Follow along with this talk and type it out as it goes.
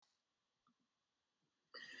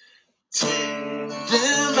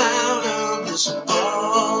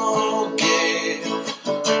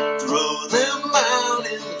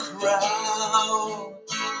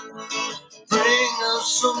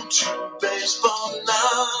baseball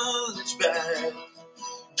knowledge back.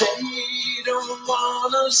 They don't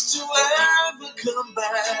want us to ever come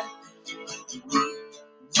back.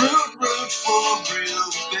 Root for real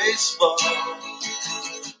baseball.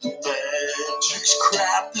 Matrix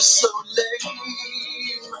crap is so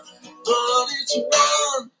lame, but it's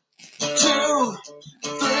 1, 2,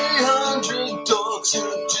 300 dogs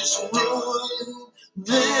who just ruined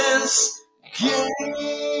this game.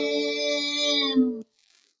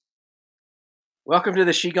 Welcome to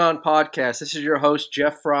the She Gone Podcast. This is your host,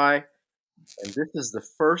 Jeff Frye, and this is the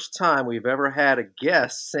first time we've ever had a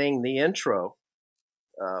guest sing the intro.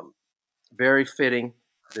 Very fitting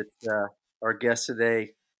that our guest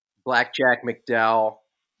today, Blackjack McDowell,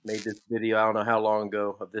 made this video, I don't know how long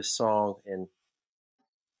ago, of this song and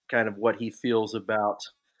kind of what he feels about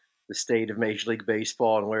the state of Major League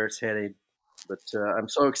Baseball and where it's headed. But I'm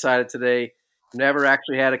so excited today. Never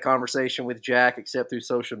actually had a conversation with Jack except through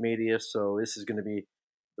social media, so this is going to be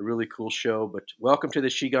a really cool show. But welcome to the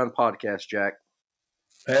She Gone Podcast, Jack.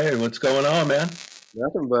 Hey, what's going on, man?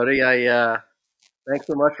 Nothing, buddy. Thanks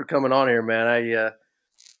so much for coming on here, man. I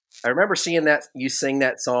remember seeing that you sing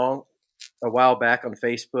that song a while back on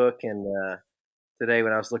Facebook, and today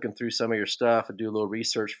when I was looking through some of your stuff and do a little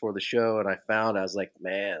research for the show, and I was like,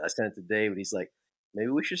 man, I sent it to David. He's like, maybe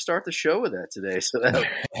we should start the show with that today. So that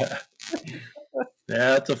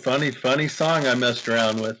yeah, it's a funny song I messed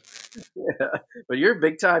around with. Yeah, but you're a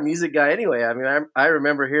big time music guy anyway. I mean, I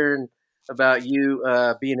remember hearing about you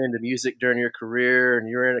being into music during your career, and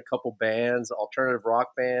you're in a couple bands, alternative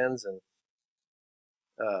rock bands, and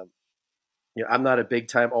I'm not a big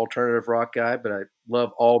time alternative rock guy, but I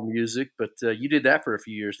love all music. But you did that for a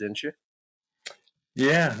few years, didn't you?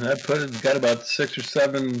 Yeah, got about 6 or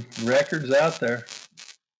 7 records out there.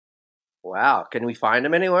 Wow, can we find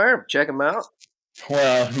them anywhere? Check them out.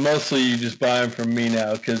 Well, mostly you just buy them from me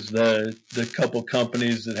now because the couple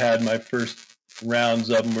companies that had my first rounds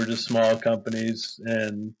of them were just small companies,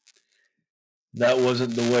 and that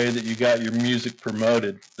wasn't the way that you got your music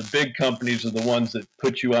promoted. The big companies are the ones that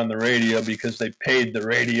put you on the radio because they paid the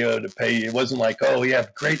radio to pay you. It wasn't like, oh, you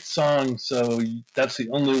have great songs, so that's the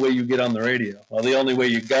only way you get on the radio. Well, the only way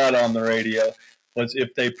you got on the radio was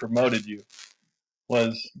if they promoted you.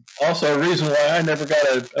 Was also a reason why I never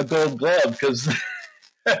got a gold glove, because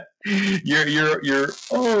your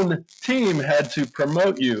own team had to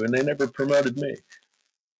promote you, and they never promoted me.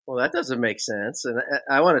 Well, that doesn't make sense. And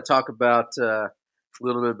I want to talk about a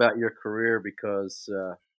little bit about your career because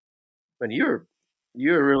when you're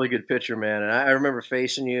a really good pitcher, man. And I remember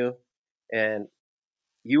facing you, and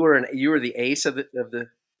you were the ace of the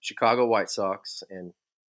Chicago White Sox. And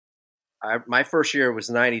my first year was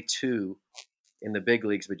 '92 in the big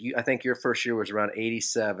leagues, but I think your first year was around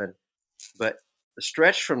 '87. But the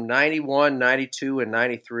stretch from '91, '92, and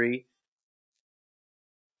 '93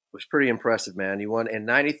 was pretty impressive, man. You won in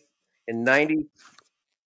 '92.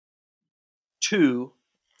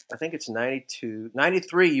 I think it's '92.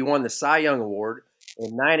 '93, you won the Cy Young Award.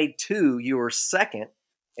 In '92, you were second,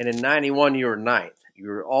 and in '91, you were ninth. You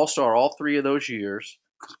were All-Star all 3 of those years,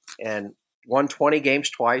 and won 20 games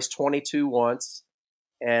twice, 22 once,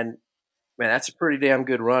 and man, that's a pretty damn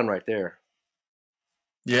good run right there.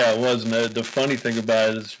 Yeah, it was. And the funny thing about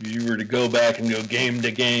it is, if you were to go back and go game to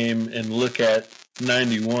game and look at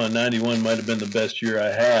 '91 might have been the best year I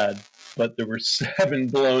had, but there were 7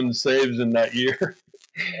 blown saves in that year.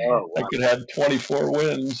 Oh, wow. I could have 24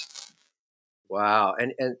 wins. Wow.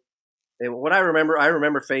 And what I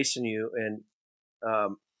remember facing you, and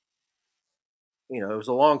it was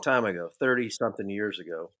a long time ago, 30-something years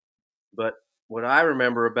ago. But what I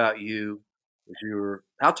remember about you is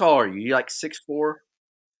how tall are you? You like 6'4"?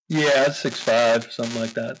 Yeah, 6'5", something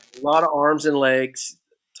like that. A lot of arms and legs,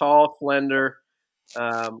 tall, slender.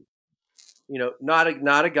 Not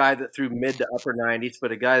a guy that threw mid to upper 90s,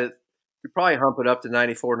 but a guy that you probably hump it up to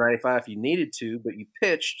 94, 95 if you needed to, but you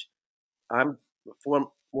pitched. From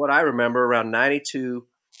what I remember, around 92,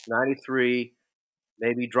 93,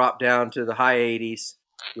 maybe dropped down to the high 80s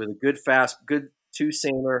with a good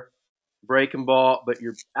two-seamer, breaking ball, but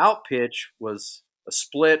your out pitch was a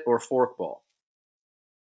split or fork ball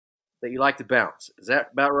that you like to bounce. Is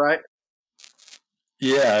that about right?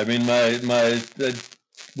 Yeah, I mean, that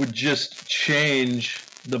would just change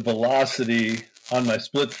the velocity on my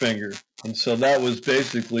split finger. And so that was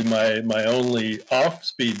basically my only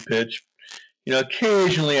off-speed pitch.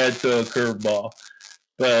 Occasionally I'd throw a curveball,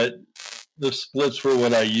 but the splits were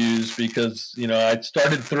what I used because, I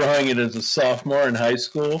started throwing it as a sophomore in high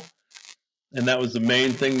school, and that was the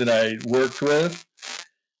main thing that I worked with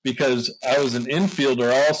because I was an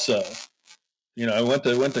infielder also. I went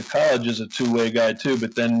to college as a two-way guy too,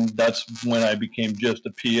 but then that's when I became just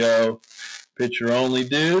a PO, pitcher only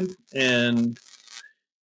dude.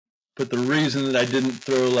 But the reason that I didn't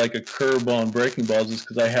throw like a curveball and breaking balls is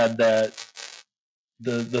because I had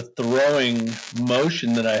the throwing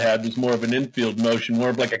motion that I had was more of an infield motion, more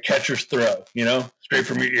of like a catcher's throw, straight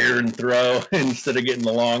from your ear and throw instead of getting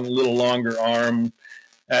the little longer arm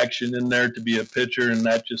action in there to be a pitcher, and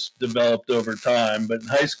that just developed over time. But in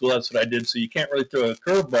high school, that's what I did. So you can't really throw a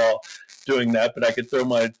curveball doing that, but I could throw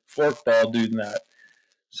my forkball doing that.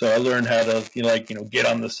 So I learned how to, get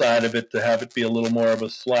on the side of it to have it be a little more of a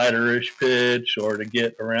slider-ish pitch, or to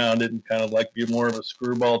get around it and kind of like be more of a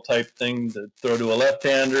screwball type thing to throw to a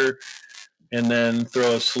left-hander, and then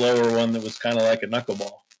throw a slower one that was kind of like a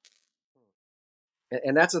knuckleball.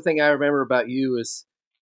 And that's the thing I remember about you is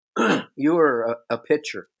you were a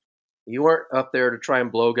pitcher. You weren't up there to try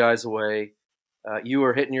and blow guys away. You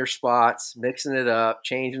were hitting your spots, mixing it up,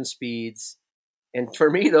 changing speeds. And for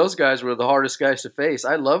me, those guys were the hardest guys to face.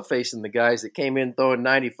 I love facing the guys that came in throwing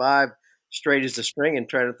 95 straight as a string and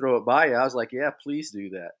trying to throw it by you. I was like, yeah, please do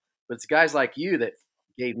that. But it's guys like you that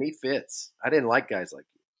gave me fits. I didn't like guys like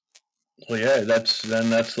you. Well, yeah, that's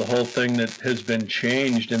the whole thing that has been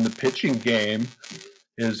changed in the pitching game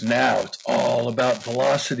is now it's all about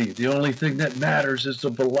velocity. The only thing that matters is the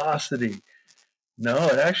velocity. No,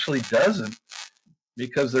 it actually doesn't,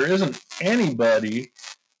 because there isn't anybody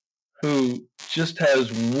who just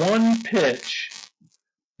has one pitch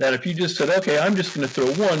that if you just said, okay, I'm just going to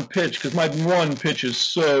throw one pitch because my one pitch is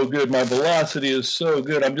so good, my velocity is so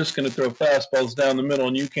good, I'm just going to throw fastballs down the middle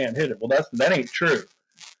and you can't hit it. Well, that ain't true.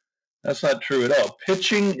 That's not true at all.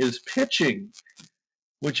 Pitching is pitching,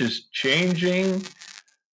 which is changing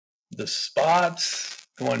the spots,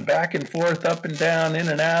 going back and forth, up and down, in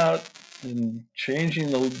and out, and changing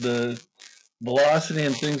the velocity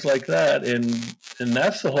and things like that. And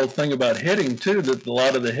that's the whole thing about hitting too, that a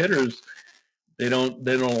lot of the hitters they don't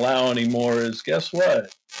allow anymore is, guess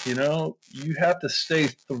what? You have to stay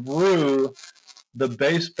through the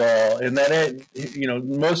baseball, and that,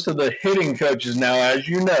 most of the hitting coaches now, as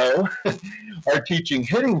you know, are teaching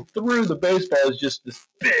hitting through the baseball is just this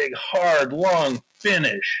big, hard, long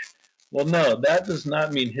finish. Well, no, that does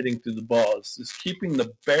not mean hitting through the ball. It's keeping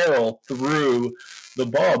the barrel through the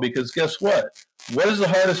ball, because guess what? What is the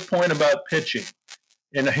hardest point about pitching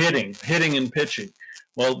and hitting and pitching?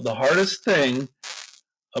 Well, the hardest thing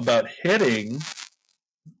about hitting,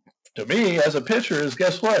 to me, as a pitcher, is,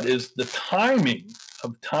 guess what? Is the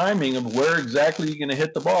timing of where exactly you're going to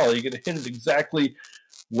hit the ball. Are you going to hit it exactly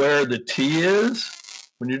where the tee is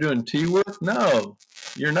when you're doing tee work? No,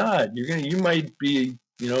 you're not. You might be,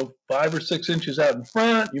 5 or 6 inches out in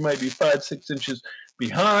front. You might be 5, 6 inches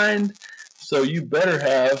behind. So you better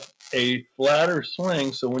have a flatter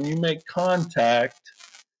swing. So when you make contact,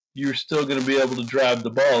 you're still going to be able to drive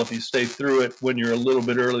the ball if you stay through it when you're a little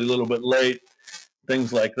bit early, a little bit late,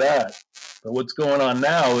 things like that. But what's going on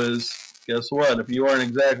now is, guess what? If you aren't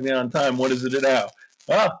exactly on time, what is it now?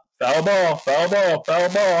 Foul ball, foul ball, foul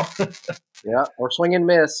ball. Yeah, or swing and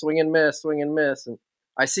miss, swing and miss, swing and miss. And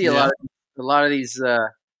I see a lot of these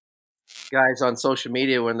guys on social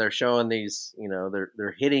media when they're showing these,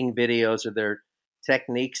 their hitting videos or their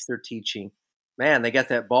techniques they're teaching. Man, they got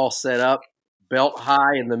that ball set up, belt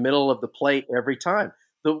high in the middle of the plate every time.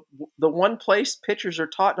 The one place pitchers are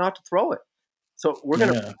taught not to throw it. So we're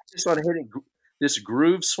going to practice on hitting this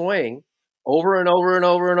groove swing over and over and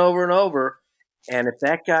over and over and over. And if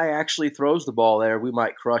that guy actually throws the ball there, we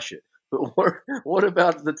might crush it. But what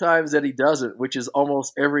about the times that he doesn't, which is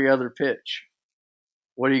almost every other pitch?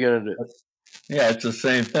 What are you going to do? Yeah, it's the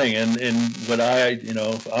same thing. And what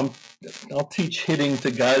I'll teach hitting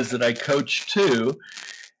to guys that I coach too.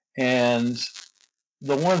 And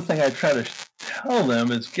the one thing I try to tell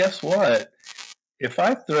them is, guess what? If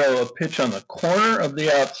I throw a pitch on the corner of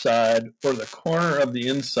the outside or the corner of the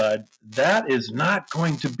inside, that is not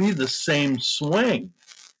going to be the same swing.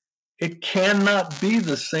 It cannot be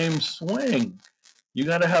the same swing. You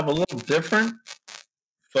got to have a little different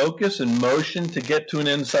focus and motion to get to an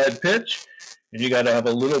inside pitch, and you got to have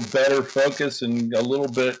a little better focus and a little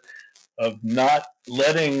bit of not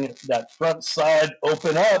letting that front side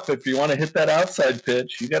open up. If you want to hit that outside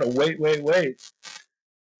pitch, you got to wait.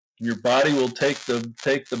 Your body will take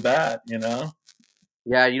the bat,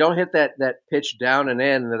 Yeah, you don't hit that pitch down and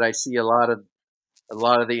in that I see a lot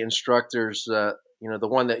of the instructors. The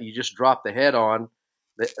one that you just drop the head on.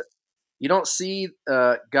 You don't see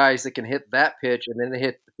guys that can hit that pitch and then they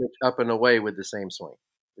hit the pitch up and away with the same swing.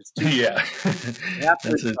 It's too you have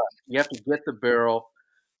to get the barrel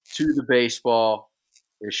to the baseball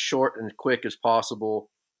as short and quick as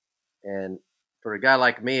possible, and for a guy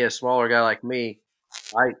like me, a smaller guy like me,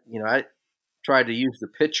 I tried to use the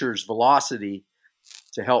pitcher's velocity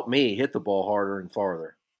to help me hit the ball harder and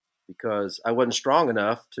farther because I wasn't strong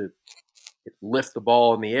enough to lift the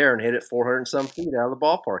ball in the air and hit it 400 and some feet out of the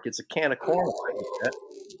ballpark. It's a can of corn. I get that.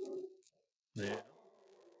 Yeah.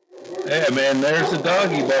 Hey, man, there's the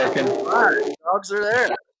doggy barking. All right, dogs are there.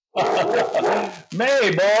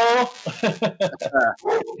 Mabel.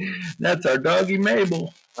 That's our doggy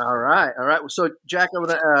Mabel. All right. Well, so, Jack,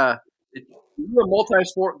 were you a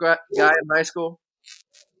multi-sport guy in high school?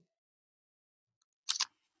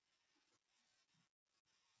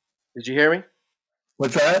 Did you hear me?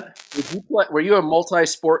 What's that? Were you a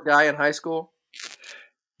multi-sport guy in high school?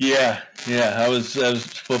 Yeah. I was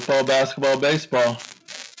football, basketball, baseball.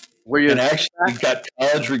 Were you? And I actually got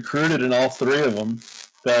college recruited in all three of them.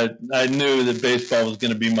 But I knew that baseball was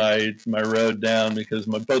going to be my road down because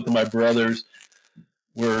both of my brothers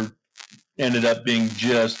ended up being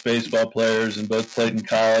just baseball players and both played in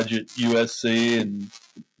college at USC, and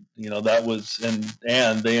that was and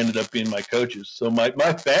they ended up being my coaches. So my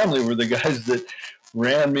family were the guys that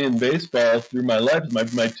ran me in baseball through my life.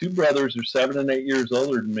 My two brothers are 7 and 8 years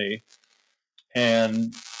older than me,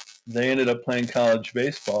 and they ended up playing college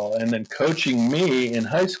baseball and then coaching me in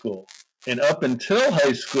high school. And up until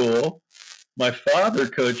high school, my father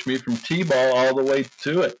coached me from T-ball all the way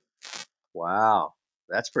to it. Wow.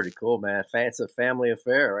 That's pretty cool, man. It's a family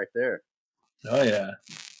affair right there. Oh, yeah.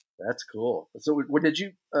 That's cool. So what did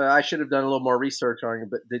you I should have done a little more research on you,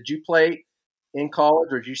 but did you play in college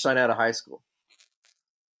or did you sign out of high school?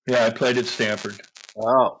 Yeah, I played at Stanford.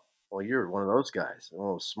 Oh, well, you're one of those guys, one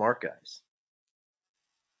of those smart guys.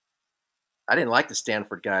 I didn't like the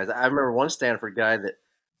Stanford guys. I remember one Stanford guy that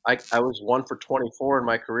I was 1 for 24 in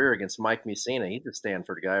my career against Mike Mussina. He's a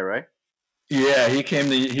Stanford guy, right? Yeah, he came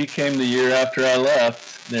the year after I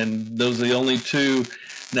left, and those are the only 2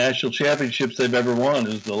 national championships they've ever won.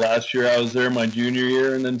 It was the last year I was there, my junior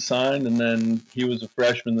year, and then signed, and then he was a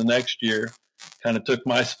freshman the next year. Kind of took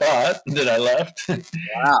my spot that I left.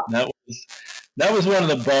 Wow. that was one of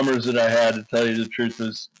the bummers that I had, to tell you the truth,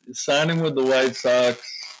 was signing with the White Sox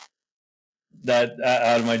that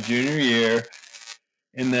out of my junior year.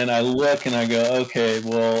 And then I look and I go, okay,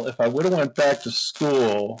 well, if I would have went back to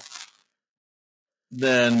school,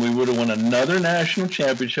 then we would have won another national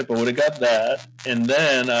championship. I would have got that. And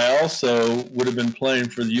then I also would have been playing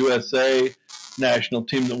for the USA national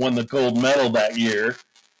team that won the gold medal that year.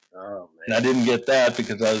 Oh, man. And I didn't get that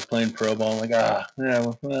because I was playing pro ball. I'm like, yeah,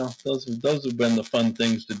 well, those have been the fun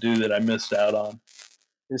things to do that I missed out on.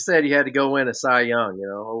 Instead, you had to go win a Cy Young,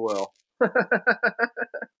 Oh, well.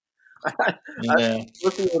 Yeah.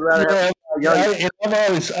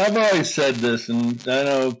 I've always said this, and I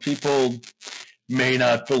know people may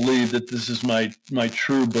not believe that this is my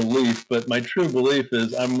true belief, but my true belief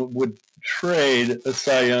is I would trade a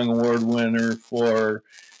Cy Young Award winner for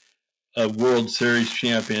a World Series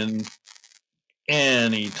champion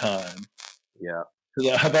anytime. Yeah.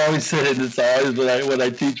 Because I've always said it, it's always what I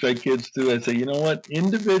teach my kids too. I say, you know what?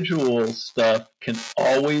 Individual stuff can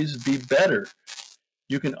always be better.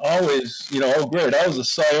 You can always, oh, great, I was a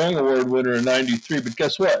Cy Young Award winner in '93, but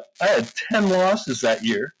guess what? I had 10 losses that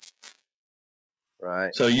year.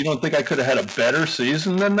 Right. So you don't think I could have had a better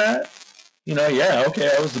season than that? Yeah,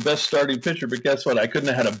 okay, I was the best starting pitcher, but guess what? I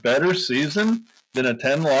couldn't have had a better season than a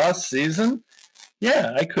 10-loss season?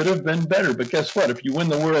 Yeah, I could have been better, but guess what? If you win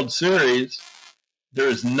the World Series, there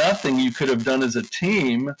is nothing you could have done as a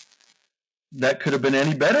team that could have been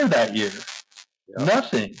any better that year. Yep.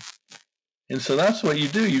 Nothing. And so that's what you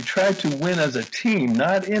do. You try to win as a team,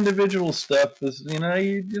 not individual stuff.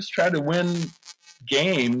 You just try to win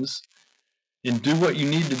games and do what you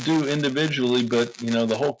need to do individually. But,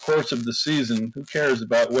 the whole course of the season, who cares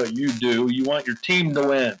about what you do? You want your team to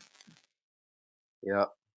win. Yeah.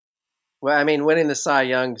 Well, I mean, winning the Cy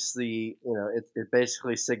Youngs, it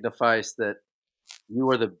basically signifies that you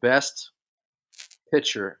were the best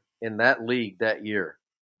pitcher in that league that year.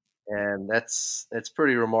 And that's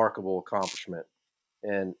pretty remarkable accomplishment.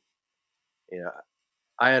 And,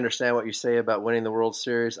 I understand what you say about winning the World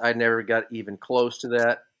Series. I never got even close to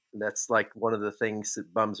that. That's like one of the things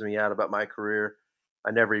that bums me out about my career.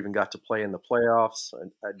 I never even got to play in the playoffs.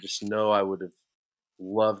 I just know I would have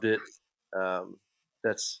loved it.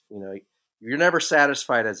 That's, you're never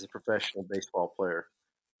satisfied as a professional baseball player.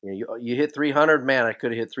 You hit 300, man, I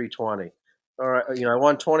could have hit 320. All right, I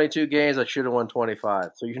won 22 games. I should have won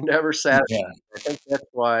 25. So you're never satisfied. Yeah. I think that's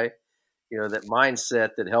why, that mindset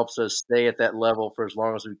that helps us stay at that level for as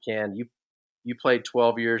long as we can. You played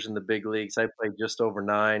 12 years in the big leagues. I played just over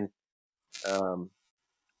 9.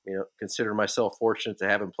 consider myself fortunate to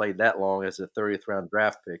haven't played that long as a 30th round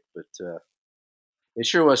draft pick, but it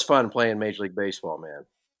sure was fun playing Major League Baseball, man.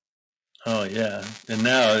 Oh yeah, and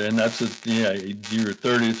that's you're a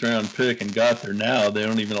 30th round pick and got there. Now they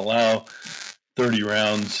don't even allow 30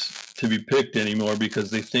 rounds to be picked anymore because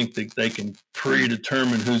they think that they can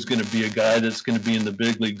predetermine who's going to be a guy that's going to be in the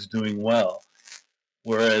big leagues doing well.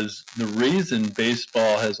 Whereas the reason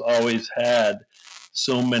baseball has always had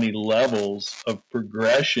so many levels of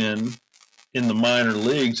progression in the minor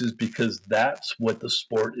leagues is because that's what the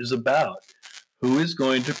sport is about. Who is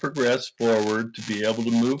going to progress forward to be able to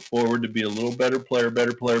move forward to be a little better player.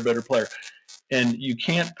 And you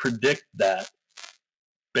can't predict that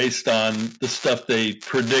based on the stuff they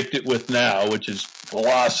predict it with now, which is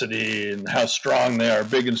velocity and how strong they are,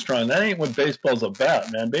 big and strong. That ain't what baseball's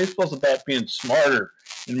about, man. Baseball's about being smarter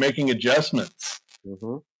and making adjustments.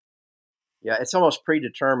 Mm-hmm. Yeah, it's almost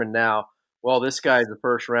predetermined now. Well, this guy's a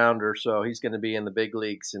first rounder, so he's going to be in the big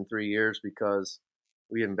leagues in 3 years because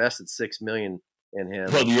we invested $6 million in him.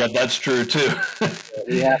 Well, yeah, that's true too.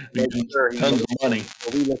 We have to make sure tons of money.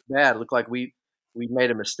 We look bad. Look like we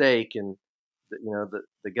made a mistake, and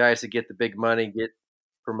the guys that get the big money get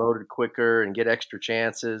promoted quicker and get extra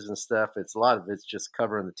chances and stuff. It's a lot of it's just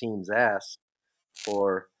covering the team's ass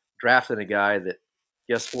for drafting a guy that,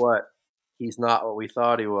 guess what? He's not what we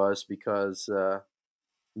thought he was because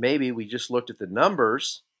maybe we just looked at the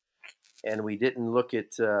numbers and we didn't look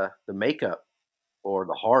at the makeup or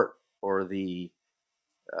the heart or the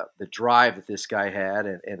drive that this guy had.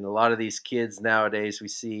 And a lot of these kids nowadays we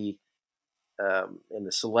see in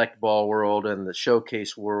the select ball world and the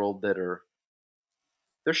showcase world they're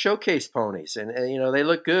showcase ponies. And they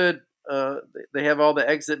look good. They have all the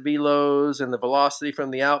exit velos and the velocity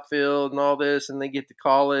from the outfield and all this, and they get to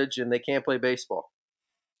college and they can't play baseball.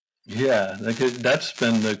 Yeah, that's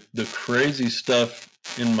been the crazy stuff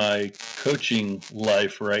in my coaching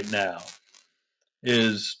life right now.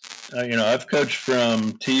 Is I've coached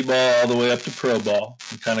from T-ball all the way up to pro ball.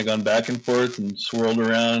 I've kind of gone back and forth and swirled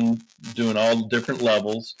around doing all the different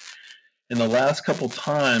levels. And the last couple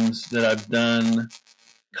times that I've done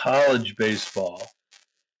college baseball,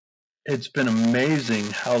 it's been amazing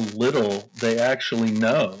how little they actually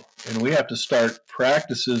know. And we have to start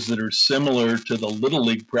practices that are similar to the Little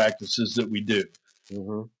League practices that we do.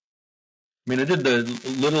 Mm-hmm. I mean, I did the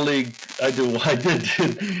Little League, I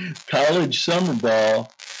did college summer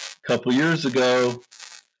ball a couple years ago.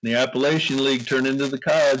 The Appalachian League turned into the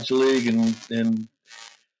College League, and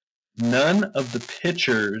none of the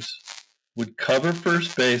pitchers would cover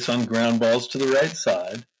first base on ground balls to the right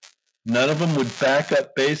side. None of them would back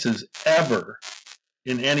up bases ever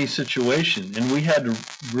in any situation. And we had to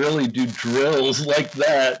really do drills like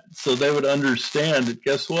that so they would understand that,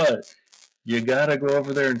 guess what? You got to go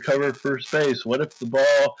over there and cover first base. What if the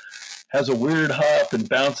ball has a weird hop and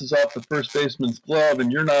bounces off the first baseman's glove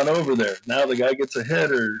and you're not over there? Now the guy gets a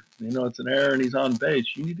hit or, it's an error and he's on base.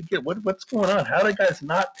 You need to get what's going on? How do guys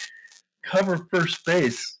not cover first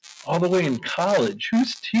base all the way in college?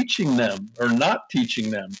 Who's teaching them or not teaching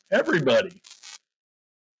them? Everybody.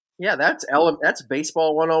 Yeah, that's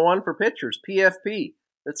baseball 101 for pitchers, PFP.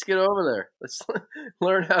 Let's get over there. Let's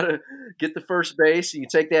learn how to get the first base. You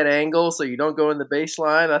take that angle so you don't go in the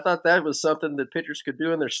baseline. I thought that was something that pitchers could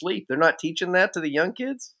do in their sleep. They're not teaching that to the young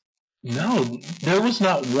kids? No, there was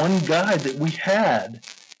not one guy that we had.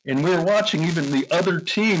 And we were watching even the other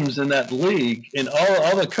teams in that league, and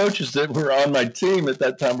all the coaches that were on my team at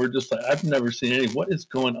that time were just like, I've never seen any. What is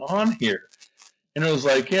going on here? And it was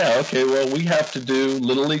like, yeah, okay, well, we have to do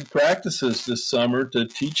Little League practices this summer to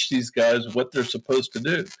teach these guys what they're supposed to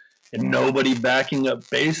do. And nobody backing up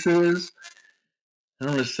bases. And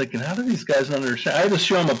I'm just thinking, how do these guys understand? I had to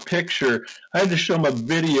show them a picture. I had to show them a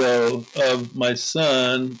video of my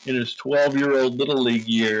son in his 12-year-old Little League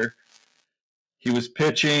year. He was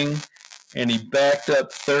pitching, and he backed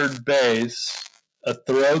up third base. A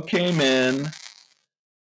throw came in.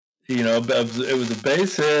 It was a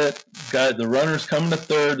base hit. The runner's coming to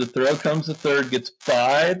third. The throw comes to third, gets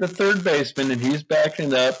by the third baseman, and he's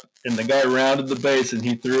backing up. And the guy rounded the base, and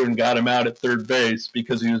he threw and got him out at third base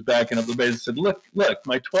because he was backing up the base. He said, look,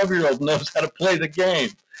 my 12-year-old knows how to play the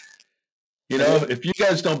game. If you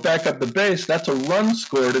guys don't back up the base, that's a run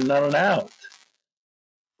scored and not an out.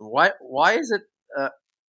 Why is it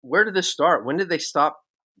where did this start? When did they stop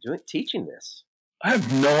teaching this? I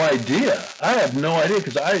have no idea.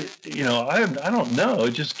 Because I don't know.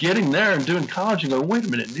 Just getting there and doing college and going, wait a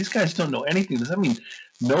minute, these guys don't know anything. Does that mean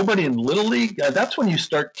nobody in Little League? That's when you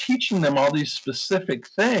start teaching them all these specific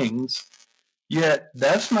things, yet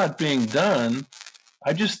that's not being done.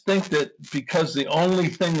 I just think that because the only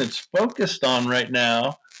thing that's focused on right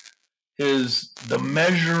now is the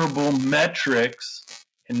measurable metrics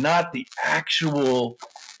and not the actual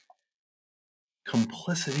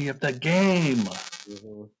complicity of the game.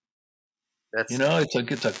 Mm-hmm. That's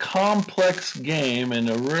It's a complex game, and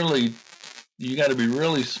you got to be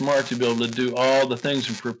really smart to be able to do all the things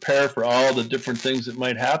and prepare for all the different things that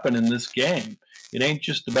might happen in this game. It ain't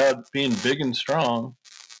just about being big and strong.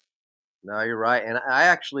 no, you're right. And I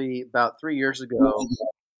actually about 3 years ago,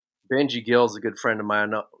 Benji Gill's a good friend of mine.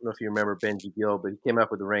 I don't know if you remember Benji Gill, but he came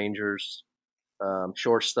up with the Rangers,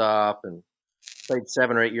 shortstop, and played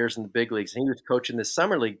 7 or 8 years in the big leagues. And he was coaching this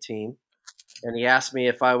summer league team, and he asked me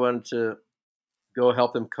if I wanted to go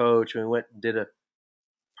help him coach. And we went and did a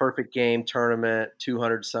perfect game tournament,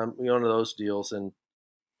 200 some, one of those deals. And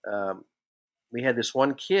um, we had this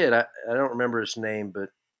one kid. I don't remember his name, but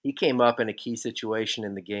he came up in a key situation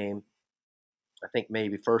in the game. I think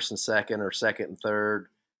maybe first and second or second and third,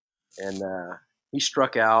 and he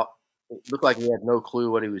struck out. It looked like he had no clue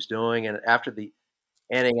what he was doing. And after the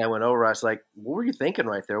inning, I went over. I was like, "What were you thinking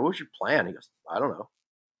right there? What was your plan?" He goes, "I don't know."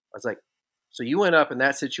 I was like, "So you went up in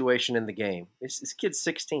that situation in the game? This kid's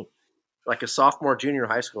 16, like a sophomore, junior in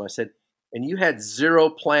high school." I said, "And you had zero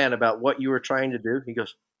plan about what you were trying to do?" He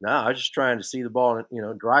goes, "No, I was just trying to see the ball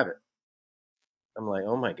and drive it." I'm like,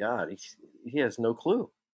 "Oh my god, he has no clue."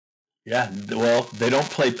 Yeah, well, they don't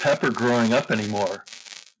play pepper growing up anymore.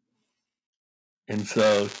 And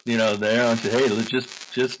so, they're on to, hey, let's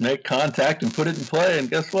just make contact and put it in play. And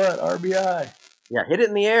guess what? RBI. Yeah, hit it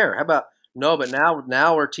in the air. How about no? But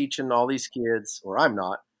now we're teaching all these kids, or I'm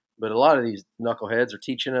not, but a lot of these knuckleheads are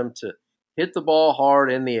teaching them to hit the ball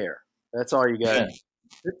hard in the air. That's all you got to Yeah. do.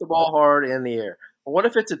 Hit the ball hard in the air. Well, what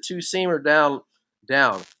if it's a two seamer down?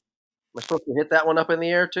 Am I supposed to hit that one up in the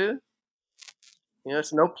air too?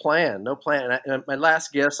 It's no plan, no plan. And my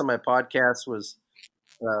last guest on my podcast was,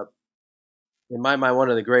 uh, in my mind, one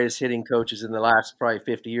of the greatest hitting coaches in the last probably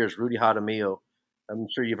 50 years, Rudy Jaramillo. I'm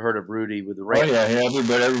sure you've heard of Rudy with the Oh, Rangers.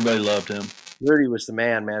 yeah. Everybody loved him. Rudy was the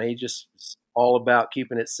man, man. He just was all about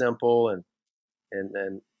keeping it simple and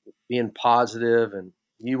being positive, and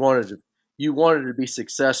you wanted to be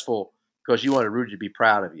successful because you wanted Rudy to be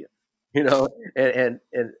proud of you, and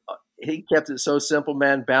he kept it so simple,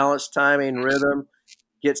 man. Balance, timing, rhythm,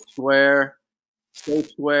 get square, stay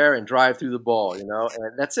square, and drive through the ball, and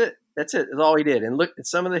that's it. That's all he did. And look at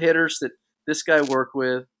some of the hitters that this guy worked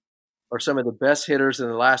with are some of the best hitters in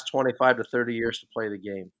the last 25 to 30 years to play the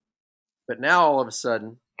game. But now all of a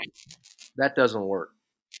sudden, that doesn't work.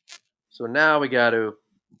 So now we got to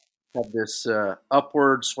have this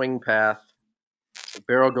upward swing path, the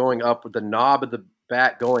barrel going up with the knob of the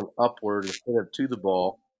bat going upward instead of to the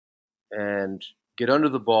ball, and get under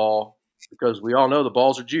the ball because we all know the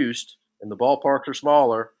balls are juiced and the ballparks are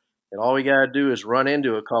smaller, and all we got to do is run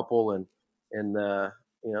into a couple and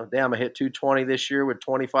damn, I hit 220 this year with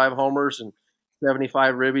 25 homers and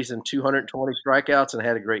 75 ribbies and 220 strikeouts, and I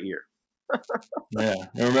had a great year. Yeah.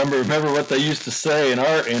 And remember what they used to say in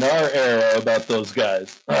our era about those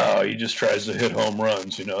guys. Oh, he just tries to hit home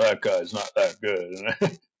runs. That guy's not that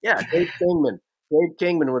good. Yeah, Dave Kingman. Dave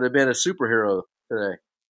Kingman would have been a superhero today.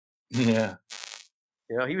 Yeah.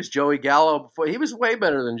 He was Joey Gallo before. He was way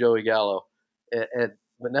better than Joey Gallo.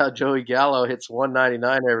 But now Joey Gallo hits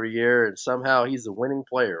 199 every year, and somehow he's the winning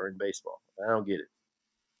player in baseball. I don't get it.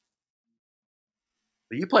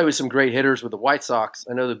 But you play with some great hitters with the White Sox.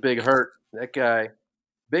 I know the Big Hurt. That guy,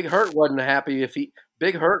 Big Hurt wasn't happy if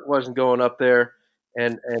Big Hurt wasn't going up there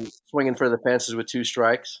and swinging for the fences with two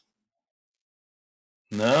strikes.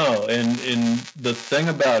 No, and the thing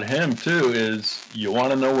about him too is you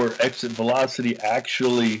want to know where exit velocity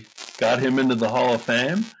actually got him into the Hall of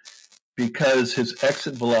Fame, because his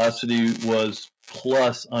exit velocity was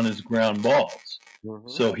plus on his ground balls. Mm-hmm.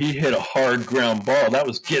 So he hit a hard ground ball that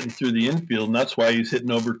was getting through the infield, and that's why he's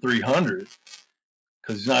hitting over 300,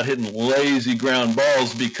 because he's not hitting lazy ground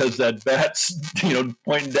balls because that bat's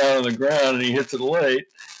pointing down on the ground and he hits it late.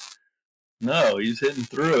 No, he's hitting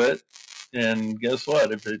through it. And guess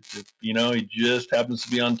what? If he just happens to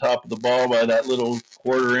be on top of the ball by that little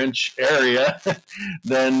quarter-inch area,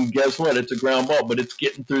 then guess what? It's a ground ball, but it's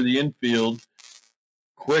getting through the infield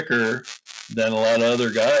quicker than a lot of other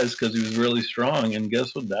guys because he was really strong. And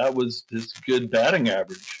guess what? That was his good batting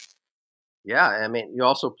average. Yeah, I mean, you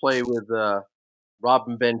also play with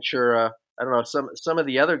Robin Ventura. I don't know, some of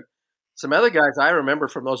the some other guys I remember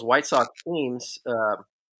from those White Sox teams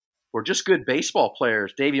were just good baseball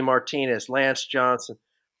players. Davey Martinez, Lance Johnson,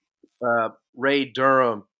 Ray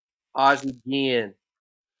Durham, Ozzie Guillen.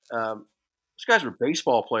 Those guys were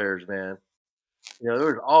baseball players, man. They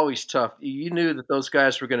were always tough. You knew that those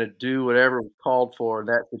guys were going to do whatever was called for in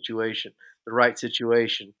that situation, the right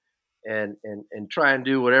situation. and try and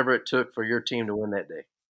do whatever it took for your team to win that day.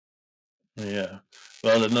 Yeah.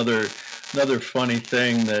 Well, another funny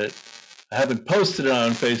thing that I haven't posted it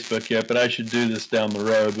on Facebook yet, but I should do this down the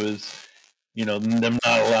road was, them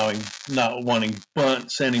not wanting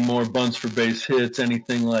bunts, any more bunts for base hits,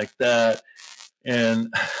 anything like that.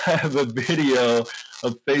 And I have a video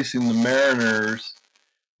of facing the Mariners.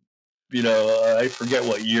 I forget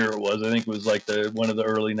what year it was. I think it was like one of the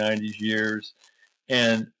early '90s years.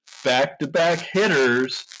 And back-to-back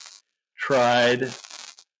hitters tried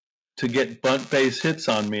to get bunt base hits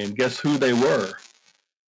on me, and guess who they were?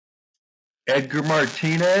 Edgar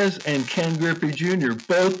Martinez and Ken Griffey Jr.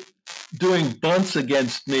 both doing bunts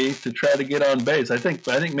against me to try to get on base. I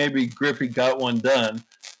think maybe Griffey got one done.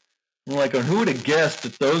 I'm like, who would have guessed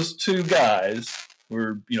that those two guys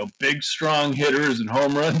were, big, strong hitters and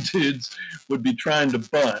home run dudes would be trying to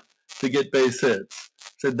bunt to get base hits?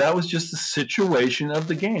 Said that was just the situation of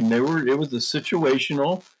the game. It was a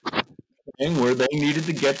situational thing where they needed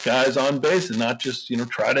to get guys on base and not just,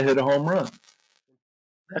 try to hit a home run.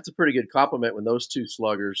 That's a pretty good compliment when those two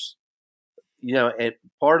sluggers, and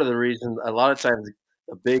part of the reason a lot of times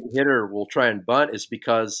a big hitter will try and bunt is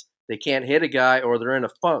because they can't hit a guy or they're in a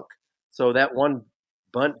funk. So that one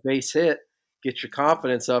bunt base hit gets your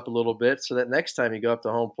confidence up a little bit, so that next time you go up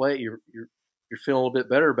to home plate, you're feeling a little bit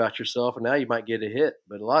better about yourself, and now you might get a hit.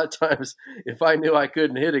 But a lot of times, if I knew I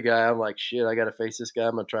couldn't hit a guy, I'm like, shit, I got to face this guy.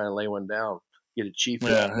 I'm gonna try and lay one down, get a cheap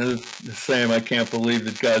hit. Yeah, it's the same. I can't believe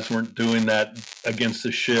that guys weren't doing that against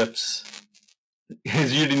the shifts.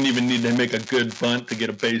 Because you didn't even need to make a good bunt to get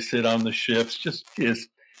a base hit on the shifts. Just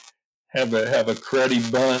have a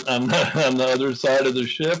cruddy bunt on the other side of the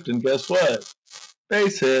shift, and guess what?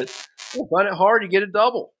 Base hit. Well, bunt it hard, you get a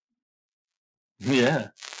double. Yeah.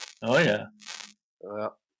 Oh yeah.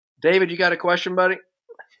 Well, David, you got a question, buddy?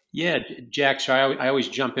 Yeah, Jack. Sorry, I always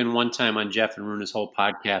jump in one time on Jeff and ruin his whole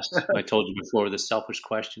podcast. I told you before with a selfish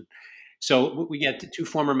question. So we got two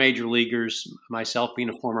former major leaguers, myself being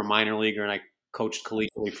a former minor leaguer, and I coached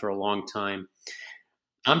collegiately for a long time.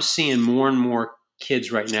 I'm seeing more and more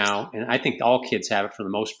kids right now, and I think all kids have it for the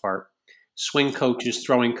most part, swing coaches,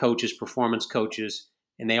 throwing coaches, performance coaches,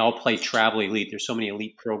 and they all play travel elite. There's so many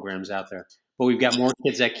elite programs out there. But we've got more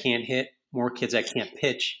kids that can't hit, more kids that can't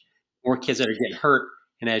pitch, more kids that are getting hurt.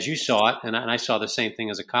 And as you saw it, and I saw the same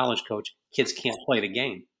thing as a college coach, kids can't play the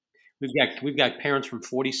game. We've got parents from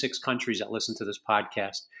 46 countries that listen to this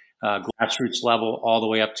podcast, grassroots level all the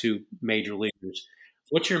way up to major leaguers.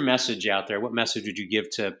 What's your message out there? What message would you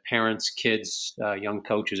give to parents, kids, young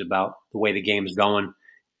coaches about the way the game is going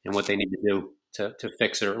and what they need to do to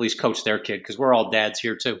fix it, or at least coach their kid? Because we're all dads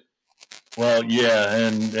here too. Well, yeah,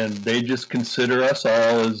 and they just consider us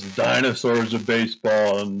all as dinosaurs of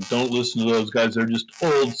baseball, and don't listen to those guys. They're just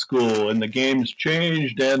old school, and the game's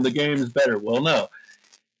changed, and the game's better. Well, no.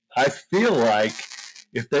 I feel like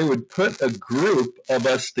if they would put a group of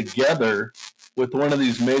us together with one of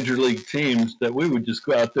these major league teams, that we would just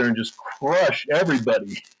go out there and just crush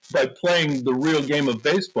everybody by playing the real game of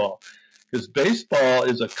baseball. Because baseball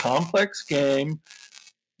is a complex game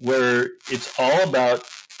where it's all about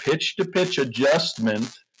pitch-to-pitch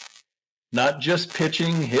adjustment, not just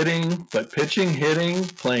pitching, hitting, but pitching, hitting,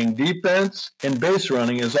 playing defense, and base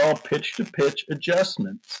running is all pitch-to-pitch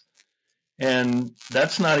adjustments. And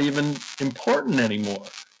that's not even important anymore.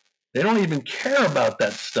 They don't even care about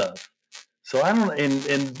that stuff. So I don't,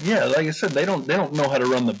 and yeah, like I said, they don't know how to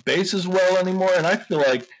run the bases well anymore. And I feel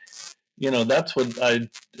like, that's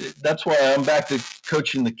why I'm back to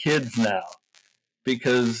coaching the kids now,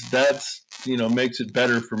 because that's, makes it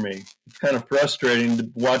better for me. It's kind of frustrating to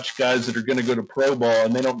watch guys that are going to go to pro ball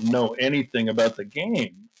and they don't know anything about the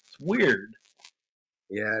game. It's weird.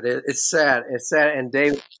 Yeah, it's sad. It's sad. And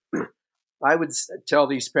Dave, I would tell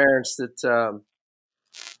these parents that,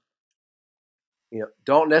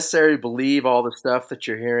 don't necessarily believe all the stuff that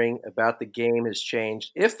you're hearing about the game has changed.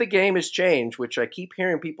 If the game has changed, which I keep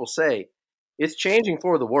hearing people say, it's changing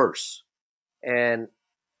for the worse. And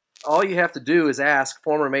all you have to do is ask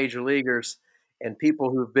former major leaguers and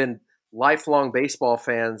people who've been lifelong baseball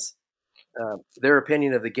fans their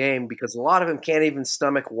opinion of the game, because a lot of them can't even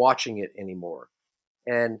stomach watching it anymore.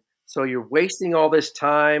 And so you're wasting all this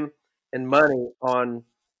time and money on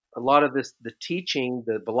a lot of this, the teaching,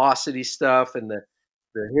 the velocity stuff and the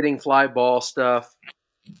hitting fly ball stuff.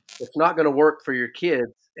 It's not going to work for your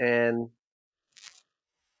kids. And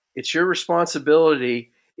it's your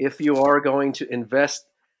responsibility, if you are going to invest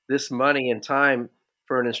this money and time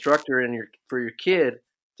for an instructor for your kid,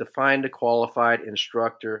 to find a qualified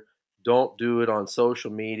instructor. Don't do it on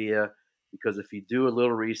social media, because if you do a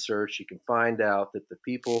little research, you can find out that the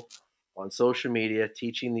people on social media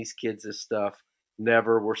teaching these kids this stuff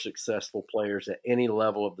never were successful players at any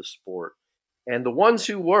level of the sport. And the ones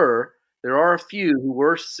who were, there are a few who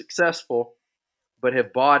were successful, but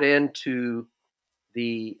have bought into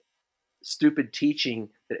the stupid teaching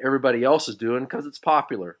that everybody else is doing because it's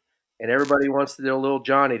popular. And everybody wants to do little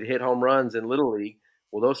Johnny to hit home runs in Little League.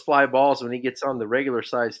 Well, those fly balls, when he gets on the regular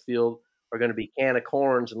sized field, are going to be can of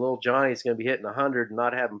corns, and little Johnny's going to be hitting 100 and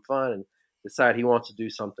not having fun and decide he wants to do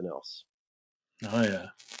something else. Oh, yeah.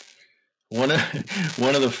 One of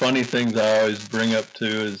one of the funny things I always bring up too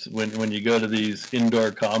is when you go to these indoor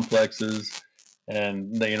complexes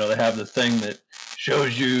and they have the thing that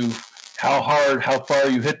shows you how far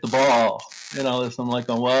you hit the ball and all this. I'm like,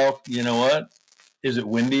 oh, well, you know what? Is it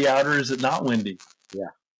windy out or is it not windy?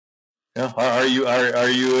 Yeah. Are you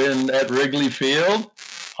in at Wrigley Field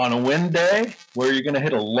on a wind day where you're going to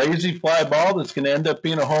hit a lazy fly ball that's going to end up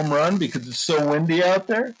being a home run because it's so windy out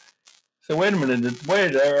there? So wait a minute.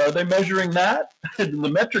 Wait, are they measuring that? Do the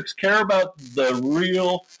metrics care about the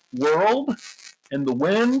real world and the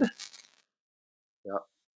wind? Yeah.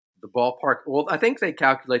 The ballpark. Well, I think they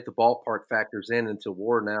calculate the ballpark factors into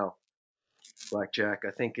WAR now, Blackjack.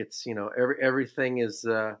 I think it's everything is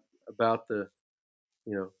about the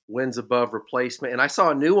wins above replacement. And I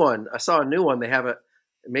saw a new one. They have a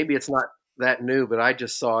maybe it's not that new, but I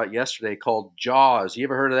just saw it yesterday called Jaws. You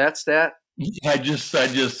ever heard of that stat? I just saw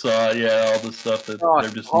all the stuff that they're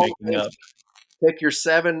just making up. Pick your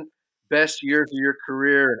 7 best years of your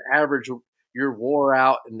career and average your WAR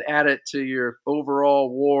out and add it to your overall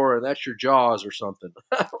WAR, and that's your Jaws or something.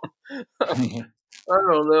 I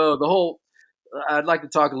don't know. I'd like to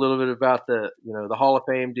talk a little bit about the Hall of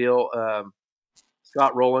Fame deal.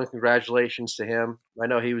 Scott Rowland, congratulations to him. I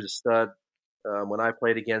know he was a stud when I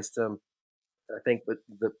played against him. I think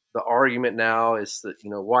the argument now is that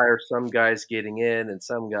why are some guys getting in and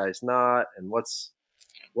some guys not, and what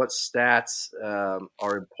stats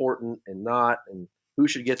are important and not, and who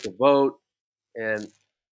should get the vote. And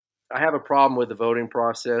I have a problem with the voting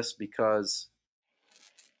process because,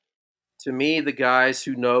 to me, the guys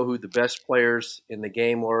who know who the best players in the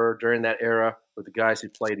game were during that era were the guys who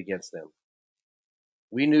played against them.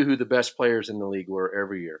 We knew who the best players in the league were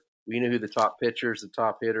every year. We knew who the top pitchers, the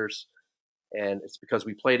top hitters, and it's because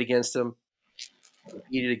we played against them,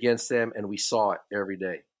 competed against them, and we saw it every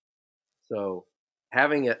day. So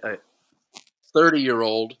having a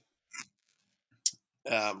 30-year-old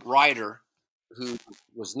writer who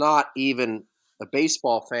was not even a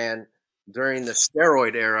baseball fan during the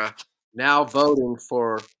steroid era now voting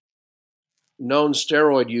for known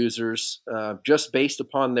steroid users just based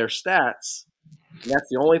upon their stats, and that's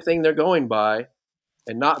the only thing they're going by,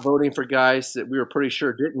 and not voting for guys that we were pretty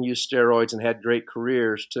sure didn't use steroids and had great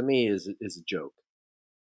careers, to me is a joke.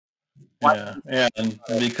 Yeah, and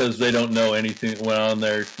because they don't know anything that went on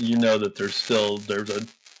there, that there's a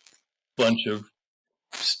bunch of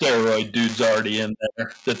steroid dudes already in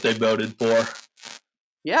there that they voted for.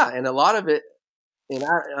 Yeah, and a lot of it, and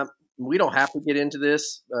we don't have to get into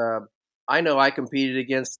this. I know I competed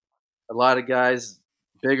against a lot of guys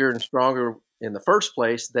bigger and stronger in the first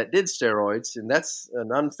place that did steroids, and that's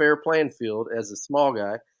an unfair playing field as a small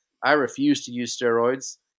guy. I refused to use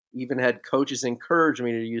steroids, even had coaches encourage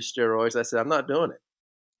me to use steroids. I said, I'm not doing it.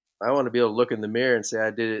 I want to be able to look in the mirror and say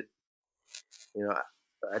I did it.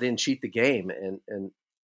 I didn't cheat the game, and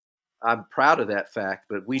I'm proud of that fact.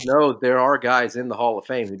 But we know there are guys in the Hall of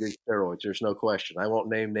Fame who do steroids. There's no question. I won't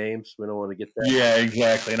name names. We don't want to get that. Yeah,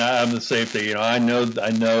 exactly. And I'm the same thing. I know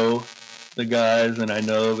the guys, and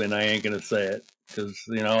I ain't gonna say it because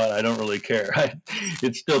I don't really care. I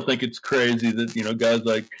still think it's crazy that guys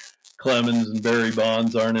like Clemens and Barry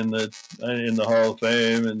Bonds aren't in the Hall of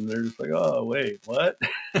Fame, and they're just like, oh wait, what?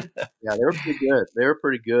 Yeah, they were pretty good. They were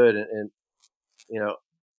pretty good, and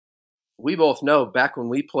we both know back when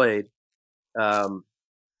we played,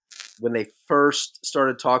 when they first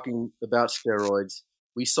started talking about steroids,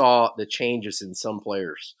 we saw the changes in some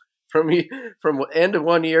players. From end of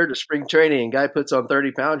one year to spring training, and guy puts on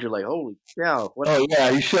 30 pounds, you're like, holy cow. Oh,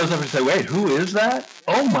 yeah, he shows up and says, wait, who is that?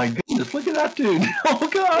 Oh, my goodness, look at that dude. Oh,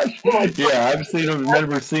 gosh. Yeah, I've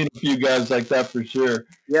never seen a few guys like that for sure.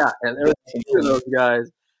 Yeah, and there were a few of those guys.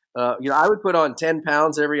 I would put on 10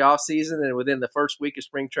 pounds every offseason, and within the first week of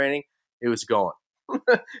spring training, it was gone.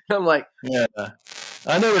 I'm like, yeah,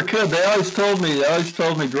 I never could. They always told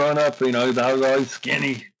me growing up, I was always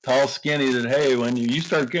skinny, tall, skinny, that, hey, when you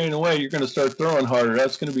start gaining weight, you're going to start throwing harder.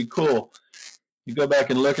 That's going to be cool. You go back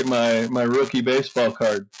and look at my rookie baseball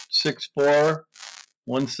card, 6'4",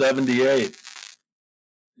 178.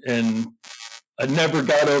 And I never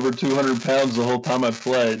got over 200 pounds the whole time I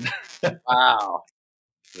played. Wow.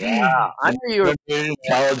 Wow. I knew you were. In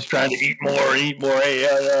college trying to eat more, but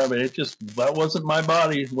that wasn't my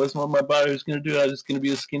body. It wasn't what my body was going to do. I was just going to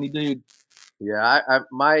be a skinny dude. Yeah,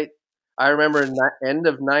 I remember in the end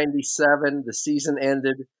of '97, the season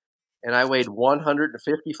ended, and I weighed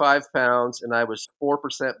 155 pounds, and I was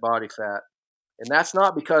 4% body fat. And that's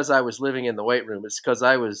not because I was living in the weight room. It's because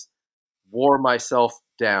I wore myself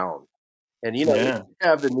down. And we Yeah.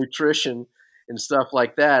 have the nutrition and stuff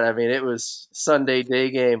like that. I mean, it was Sunday day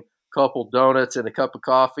game, couple donuts and a cup of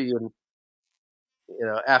coffee, and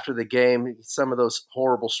after the game, some of those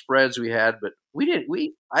horrible spreads we had. But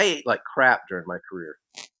I ate like crap during my career.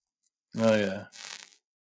 Oh yeah.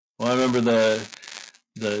 Well, I remember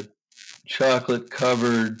the chocolate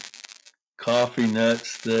covered coffee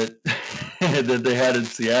nuts that that they had in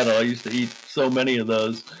Seattle. I used to eat so many of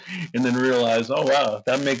those, and then realize, oh wow,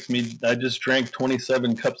 I just drank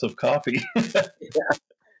 27 cups of coffee.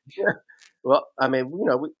 Yeah. Well, I mean,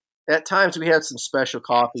 at times we had some special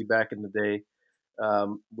coffee back in the day,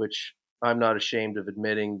 which I'm not ashamed of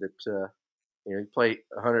admitting that. You play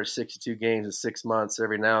 162 games in 6 months.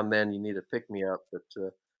 Every now and then you need a pick me up.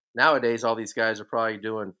 But nowadays, all these guys are probably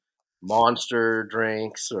doing Monster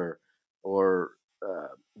drinks or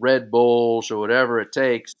Red Bulls or whatever it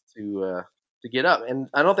takes to get up. And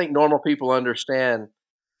I don't think normal people understand,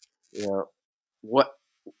 what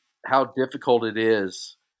how difficult it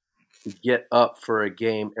is to get up for a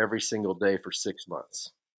game every single day for 6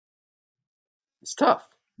 months. It's tough,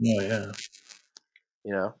 Oh yeah.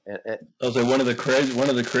 And I was like one of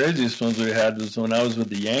the craziest ones we had was when I was with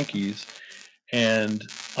the Yankees, and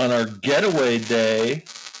on our getaway day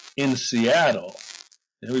in Seattle,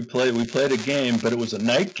 we played a game, but it was a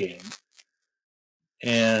night game,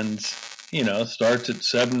 and starts at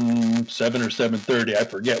 7 or 7:30. I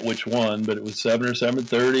forget which one, but it was 7 or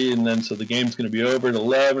 7:30, and then so the game's going to be over at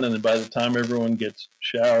 11, and then by the time everyone gets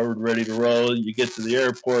showered, ready to roll, you get to the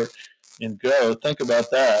airport and go. Think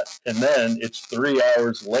about that, and then it's 3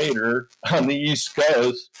 hours later on the East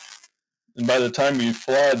Coast, and by the time you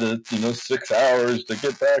fly the 6 hours to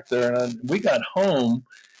get back there, and we got home,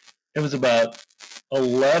 it was about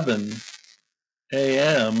 11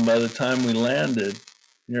 a.m. by the time we landed.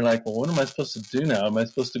 And you're like, well, what am I supposed to do now? Am I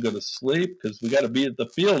supposed to go to sleep? Because we got to be at the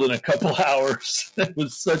field in a couple hours. It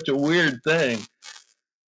was such a weird thing.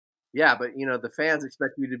 yeah, but the fans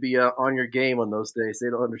expect you to be on your game on those days. They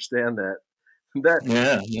don't understand that.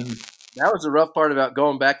 Yeah. That was the rough part about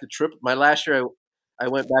going back to my last year. I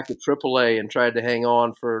went back to AAA and tried to hang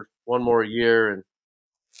on for one more year, and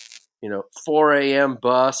 4 a.m.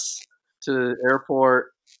 bus to the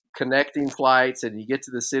airport, connecting flights, and you get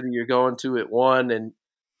to the city you're going to at 1, and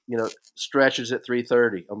stretches at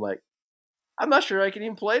 3:30. I'm like, I'm not sure I can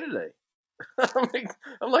even play today.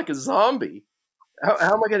 I'm like a zombie. How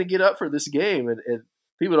am I going to get up for this game? And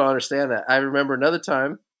people don't understand that. I remember another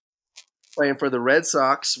time playing for the Red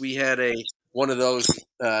Sox. We had one of those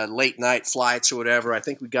late night flights or whatever. I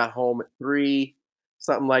think we got home at 3,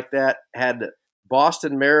 something like that. Had the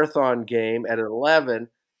Boston Marathon game at 11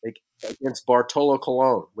 against Bartolo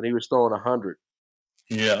Colon when he was throwing 100.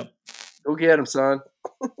 Yeah. Go get him, son.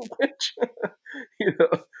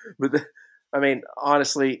 But I mean,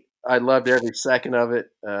 honestly, I loved every second of it.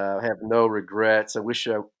 I have no regrets. I wish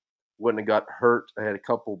I wouldn't have got hurt. I had a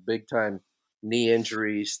couple big time knee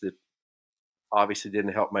injuries that obviously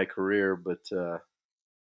didn't help my career, but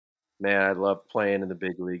man, I love playing in the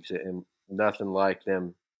big leagues, and nothing like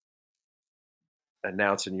them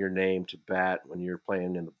announcing your name to bat when you're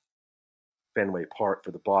playing in the Fenway Park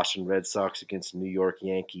for the Boston Red Sox against the New York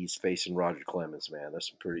Yankees facing Roger Clemens. Man,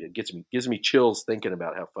 that's pretty. It gives me chills thinking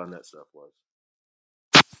about how fun that stuff was.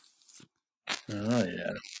 Oh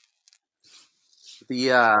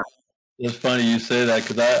yeah. It's funny you say that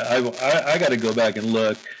because I got to go back and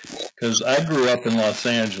look because I grew up in Los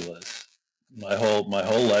Angeles. My whole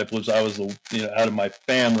life was I was out of my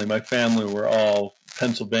family. My family were all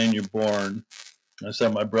Pennsylvania born. I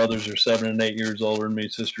said my brothers are 7 and 8 years older than me.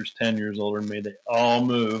 Sister's 10 years older than me. They all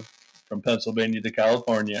moved from Pennsylvania to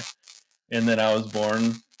California, and then I was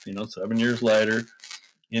born 7 years later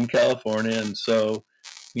in California, and so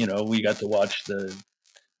we got to watch the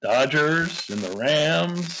Dodgers and the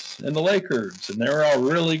Rams and the Lakers, and they were all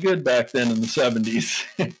really good back then in the 70s.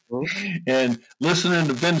 And listening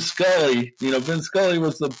to Vin Scully, Vin Scully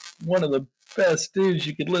was one of the best dudes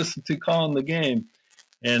you could listen to calling the game.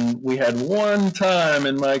 And we had one time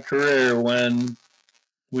in my career when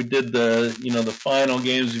we did the final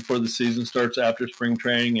games before the season starts after spring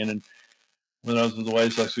training, and when I was with the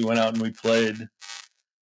White Sox, we went out and we played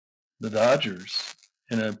the Dodgers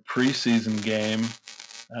in a preseason game.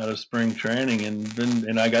 out of spring training,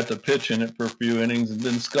 and I got to pitch in it for a few innings, and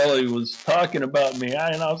Vin Scully was talking about me,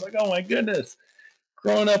 and I was like, oh my goodness.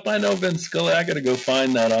 Growing up, I know Vin Scully. I got to go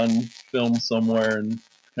find that on film somewhere and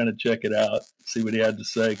kind of check it out, see what he had to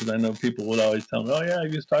say, because I know people would always tell me, oh yeah,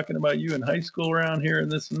 he was talking about you in high school around here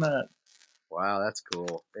and this and that. Wow, that's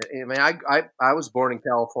cool. I mean, I was born in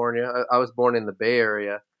California. I was born in the Bay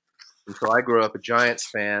Area, and so I grew up a Giants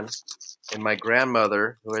fan. And my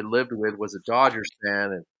grandmother, who I lived with, was a Dodgers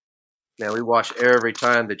fan. And man, we watched every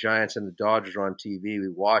time the Giants and the Dodgers were on TV. We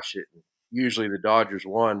watched it. And usually the Dodgers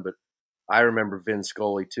won, but I remember Vin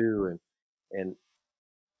Scully too. And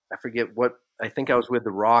I forget what, I think I was with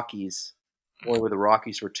the Rockies, only with the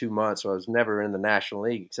Rockies for 2 months. So I was never in the National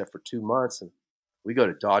League except for 2 months. And we go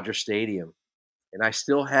to Dodger Stadium. And I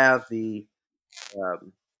still have the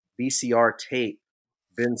VCR tape,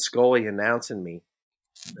 Vin Scully announcing me,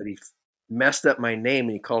 but he messed up my name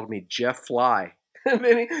and he called me Jeff Fly. And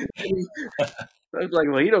then I was like,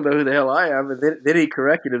 well, you don't know who the hell I am. And then he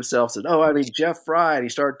corrected himself, said, oh, I mean Jeff Frye. And he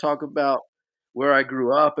started talking about where I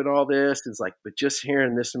grew up and all this. It's like, but just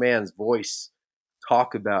hearing this man's voice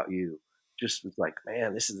talk about you just was like,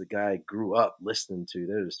 man, this is the guy I grew up listening to.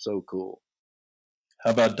 That is so cool.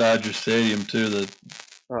 How about Dodger Stadium too?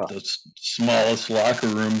 The smallest locker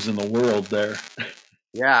rooms in the world there.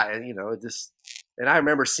 Yeah, and and I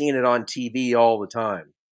remember seeing it on TV all the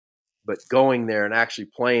time, but going there and actually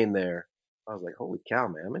playing there, I was like, holy cow,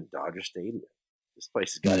 man, I'm in Dodger Stadium. This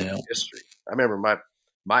place has got a history. I remember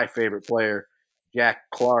my favorite player, Jack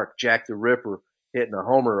the Ripper, hitting a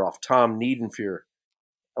homer off Tom Niedenfuhr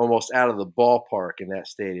almost out of the ballpark in that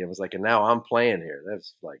stadium. It was like, and now I'm playing here.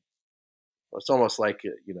 That's like, it's almost like a,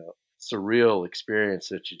 surreal experience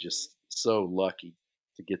that you're just so lucky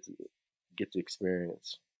to get to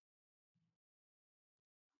experience.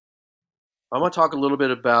 I'm going to talk a little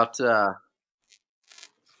bit about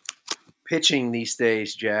pitching these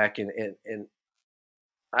days, Jack, and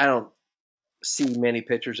I don't see many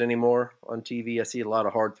pitchers anymore on TV. I see a lot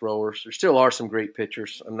of hard throwers. There still are some great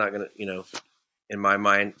pitchers. I'm not going to, in my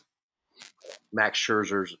mind, Max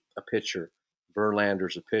Scherzer's a pitcher,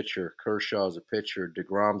 Verlander's a pitcher, Kershaw's a pitcher,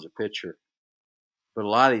 DeGrom's a pitcher. But a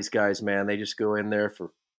lot of these guys, man, they just go in there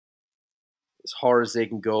for as hard as they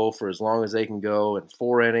can go, for as long as they can go, and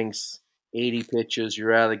 4 innings, 80 pitches,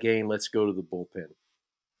 you're out of the game, let's go to the bullpen.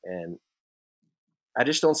 And I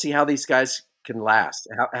just don't see how these guys can last.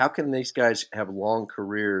 How can these guys have long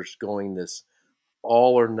careers going this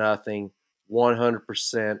all or nothing,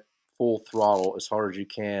 100% full throttle as hard as you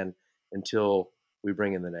can until we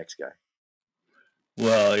bring in the next guy?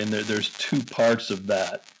 Well, and there's 2 parts of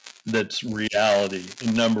that's reality.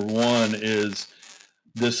 And number one is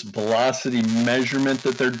this velocity measurement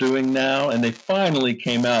that they're doing now. And they finally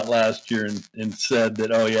came out last year and said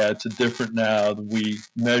that, oh, yeah, it's different now. We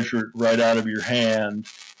measure it right out of your hand,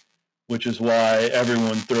 which is why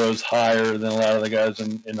everyone throws higher than a lot of the guys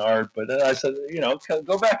in art. But I said,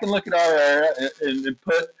 go back and look at our era and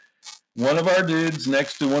put one of our dudes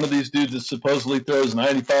next to one of these dudes that supposedly throws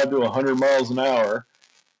 95 to 100 miles an hour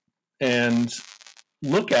and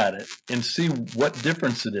look at it and see what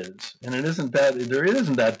difference it is. And there isn't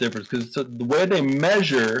that difference, because the way they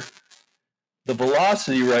measure the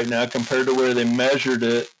velocity right now compared to where they measured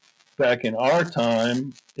it back in our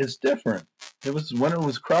time is different. It was when it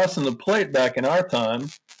was crossing the plate back in our time,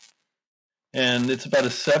 and it's about a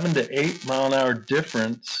 7 to 8 mile an hour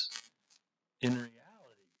difference in reality.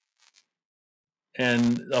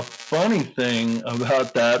 And a funny thing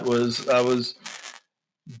about that was I was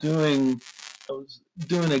doing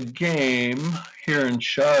a game here in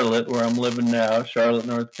Charlotte, where I'm living now, Charlotte,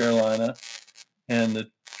 North Carolina, and the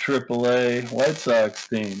AAA White Sox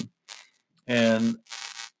team. And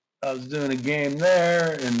I was doing a game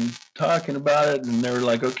there and talking about it, and they were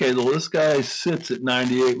like, okay, well, this guy sits at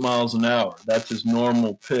 98 miles an hour. That's his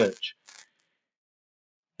normal pitch.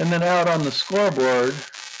 And then out on the scoreboard,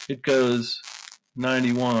 it goes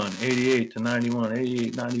 91, 88 to 91,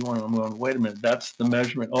 88, 91. I'm going, wait a minute, that's the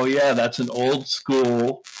measurement. Oh, yeah, that's an old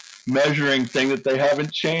school measuring thing that they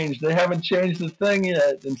haven't changed. They haven't changed the thing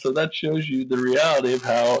yet. And so that shows you the reality of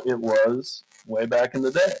how it was way back in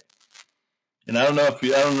the day. And I don't know if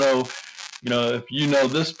you know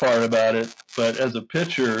this part about it, but as a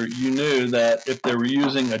pitcher, you knew that if they were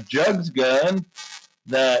using a jugs gun,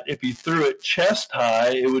 that if you threw it chest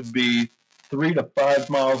high, it would be 3 to 5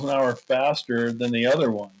 miles an hour faster than the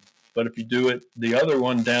other one. But if you do it the other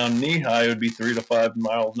one down knee high, it would be 3 to 5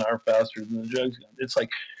 miles an hour faster than the jugs gun. It's like,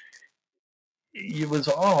 it was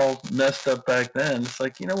all messed up back then. It's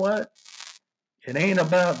like, you know what? It ain't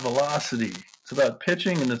about velocity. It's about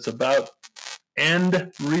pitching, and it's about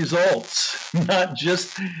end results, not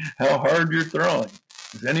just how hard you're throwing.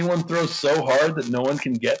 Does anyone throw so hard that no one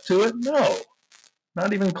can get to it? No,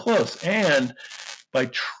 not even close. And by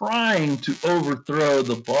trying to overthrow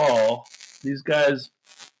the ball, these guys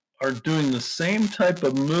are doing the same type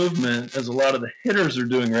of movement as a lot of the hitters are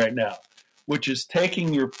doing right now, which is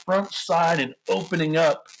taking your front side and opening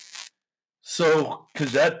up. So,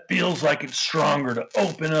 because that feels like it's stronger to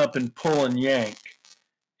open up and pull and yank.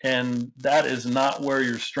 And that is not where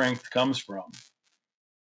your strength comes from.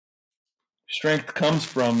 Strength comes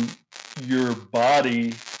from your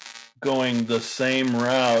body going the same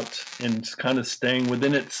route and kind of staying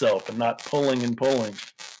within itself and not pulling and pulling.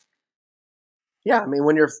 Yeah, I mean,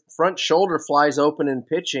 when your front shoulder flies open in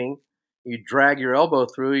pitching, you drag your elbow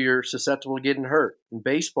through, you're susceptible to getting hurt. In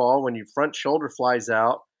baseball, when your front shoulder flies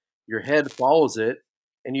out, your head follows it,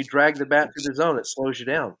 and you drag the bat through the zone. It slows you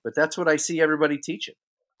down. But that's what I see everybody teaching.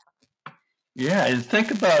 Yeah, and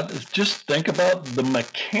think about the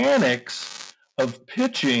mechanics of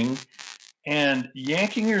pitching and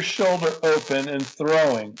yanking your shoulder open and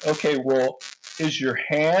throwing. Okay, well, is your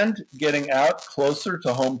hand getting out closer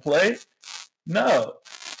to home plate? No.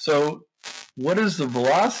 So what does the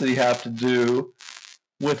velocity have to do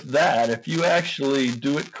with that? If you actually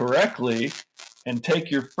do it correctly and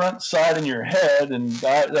take your front side in your head, and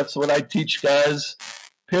that's what I teach guys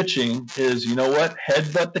pitching is, you know what?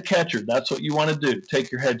 Headbutt the catcher. That's what you want to do.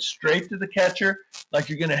 Take your head straight to the catcher like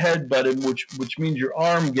you're going to headbutt him, which means your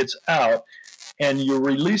arm gets out, and you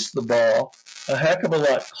release the ball a heck of a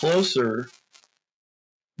lot closer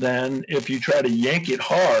than if you try to yank it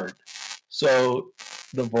hard. So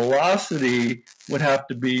the velocity would have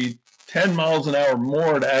to be 10 miles an hour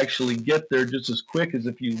more to actually get there just as quick as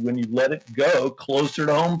when you let it go closer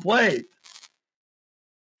to home plate.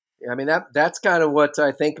 I mean, that's kind of what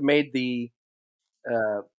I think made the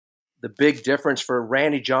big difference for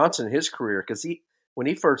Randy Johnson in his career, because when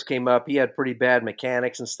he first came up, he had pretty bad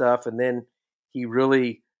mechanics and stuff, and then he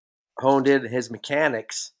really honed in his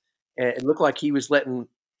mechanics, and it looked like he was letting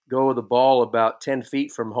go of the ball about 10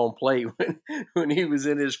 feet from home plate when he was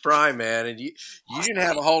in his prime, man. And you didn't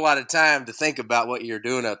have a whole lot of time to think about what you're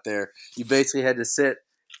doing up there. You basically had to sit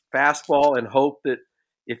fastball and hope that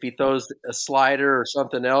if he throws a slider or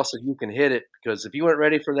something else, that you can hit it. Because if you weren't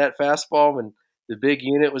ready for that fastball when the big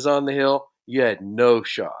unit was on the hill, you had no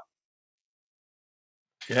shot.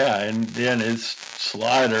 Yeah, and then his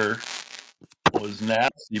slider was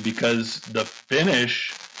nasty because the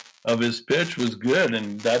finish of his pitch was good,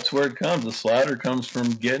 and that's where it comes. The slider comes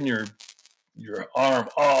from getting your arm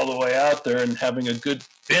all the way out there and having a good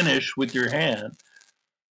finish with your hand.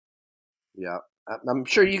 Yeah, I'm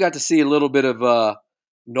sure you got to see a little bit of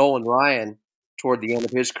Nolan Ryan toward the end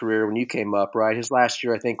of his career when you came up, right? His last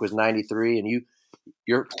year, I think, was 93, and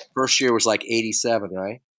your first year was like 87,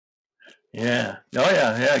 right? Yeah. Oh,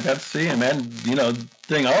 yeah. I got to see him. And,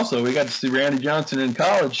 thing also, we got to see Randy Johnson in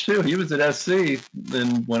college, too. He was at SC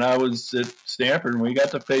and when I was at Stanford, and we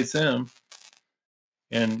got to face him.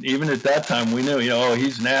 And even at that time, we knew,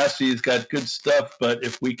 he's nasty, he's got good stuff, but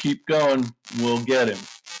if we keep going, we'll get him,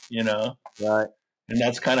 Right. And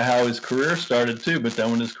that's kind of how his career started, too. But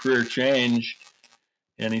then when his career changed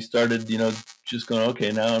and he started, just going,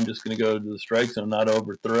 okay, now I'm just going to go to the strike zone, not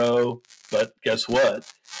overthrow. But guess what?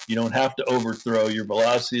 You don't have to overthrow. Your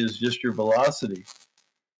velocity is just your velocity.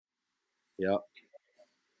 Yeah.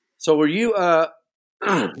 So were you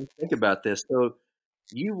think about this. So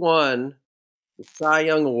you won the Cy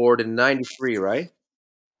Young Award in 93, right?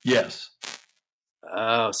 Yes.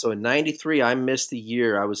 Oh, so in 93, I missed the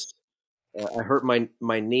year. I hurt my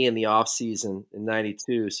knee in the off season in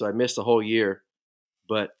 92, so I missed a whole year.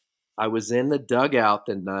 But I was in the dugout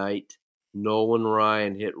the night Nolan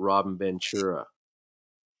Ryan hit Robin Ventura.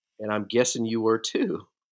 And I'm guessing you were too.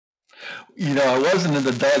 I wasn't in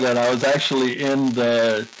the dugout. I was actually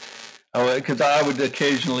because I would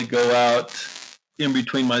occasionally go out in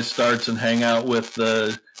between my starts and hang out with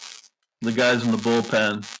the guys in the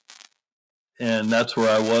bullpen. And that's where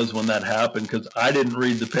I was when that happened, because I didn't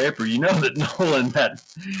read the paper. You know that Nolan, that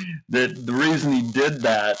the reason he did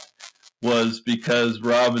that was because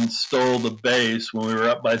Robin stole the base when we were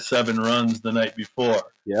up by 7 runs the night before.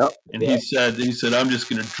 Yep. And he said, I'm just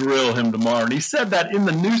going to drill him tomorrow. And he said that in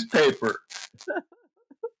the newspaper.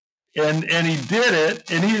 and he did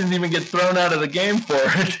it, and he didn't even get thrown out of the game for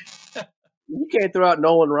it. You can't throw out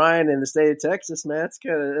Nolan Ryan in the state of Texas, man.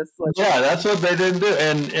 That's what they didn't do.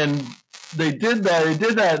 And they did that. He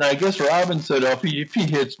did that, and I guess Robin said, if he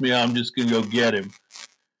hits me, I'm just going to go get him.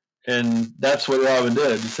 And that's what Robin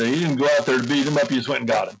did. So he didn't go out there to beat him up. He just went and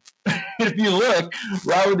got him. If you look,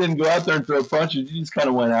 Robin didn't go out there and throw punches. He just kind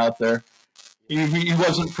of went out there. he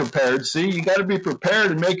wasn't prepared. See, you got to be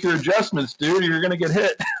prepared and make your adjustments, dude. Or you're going to get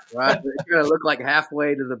hit. Right. You're going to look like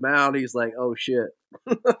halfway to the mound. He's like, oh, shit.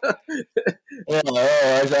 Yeah,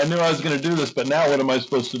 I knew I was going to do this, but now what am I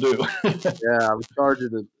supposed to do? Yeah, I'm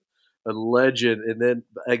charging a legend. And then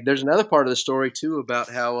there's another part of the story, too, about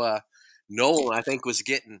how Nolan, I think, was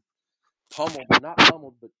getting pummeled, not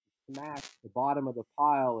pummeled, but smashed the bottom of the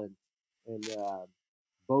pile. And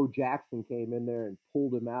Bo Jackson came in there and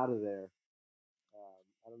pulled him out of there.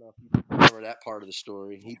 I don't know if you remember that part of the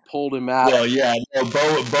story. He pulled him out. Well, yeah, no,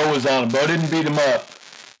 Bo was on him. Bo didn't beat him up,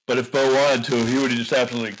 but if Bo wanted to, he would have just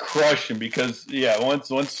absolutely crushed him because, yeah,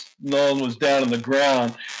 once Nolan was down on the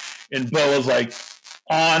ground and Bo was like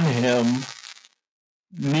on him,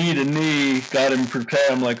 knee to knee, got him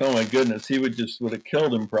prepared. I'm like, oh my goodness, he would have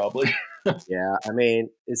killed him probably. Yeah, I mean,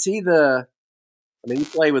 you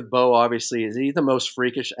play with Bo, obviously. Is he the most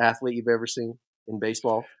freakish athlete you've ever seen in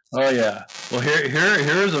baseball? Oh yeah. Well,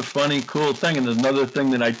 here's a funny, cool thing, and another thing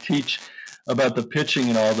that I teach about the pitching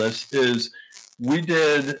and all this is we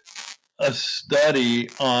did a study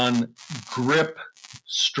on grip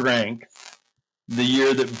strength the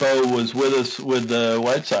year that Bo was with us with the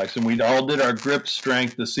White Sox, and we all did our grip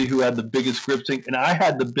strength to see who had the biggest grip strength, and I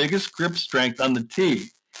had the biggest grip strength on the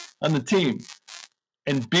team,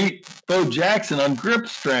 and beat Bo Jackson on grip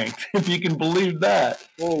strength, if you can believe that.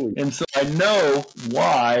 Holy. And so I know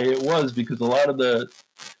why it was, because a lot of the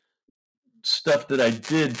stuff that I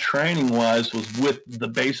did training-wise was with the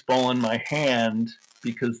baseball in my hand,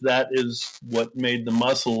 because that is what made the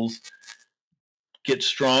muscles get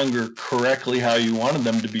stronger correctly how you wanted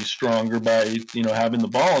them to be stronger by, having the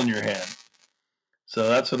ball in your hand. So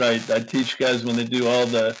that's what I teach guys when they do all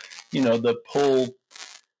the, the pull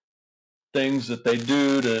things that they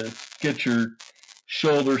do to get your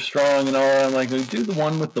shoulder strong and all that. I'm like, do the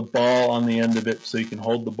one with the ball on the end of it so you can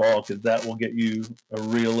hold the ball, because that will get you a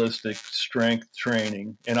realistic strength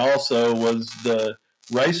training. And also was the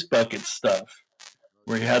rice bucket stuff,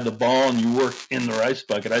 where you had the ball and you worked in the rice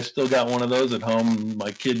bucket. I still got one of those at home.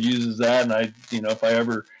 My kid uses that, and I, if I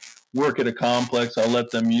ever work at a complex, I'll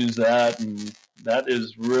let them use that. And that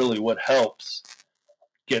is really what helps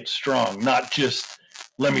get strong, not just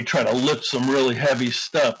let me try to lift some really heavy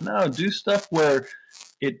stuff. No, do stuff where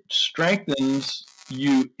it strengthens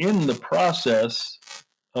you in the process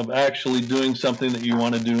of actually doing something that you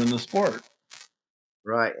want to do in the sport.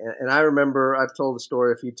 Right. And I remember I've told the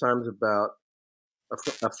story a few times about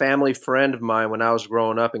a family friend of mine when I was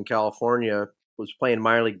growing up in California was playing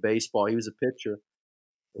minor league baseball. He was a pitcher.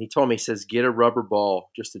 And he told me, he says, get a rubber ball,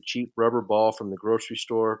 just a cheap rubber ball from the grocery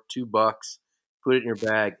store, $2, put it in your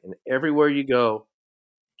bag. And everywhere you go,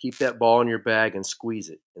 keep that ball in your bag and squeeze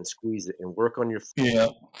it and work on your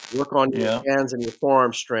hands and your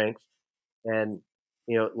forearm strength. And,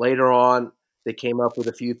 later on, they came up with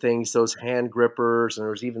a few things, those hand grippers. And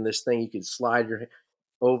there was even this thing you could slide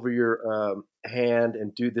over your hand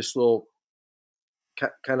and do this little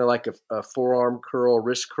kind of like a forearm curl,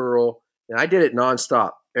 wrist curl. And I did it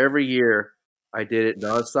nonstop. Every year I did it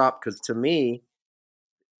nonstop because to me,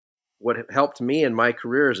 what helped me in my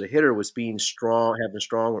career as a hitter was being strong, having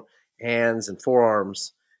strong hands and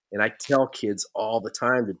forearms. And I tell kids all the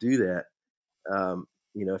time to do that.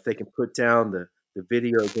 If they can put down the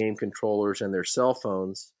video game controllers and their cell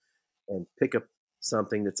phones and pick up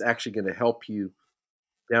something that's actually going to help you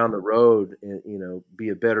down the road and, be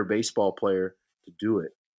a better baseball player, to do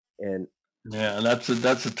it. And yeah, that's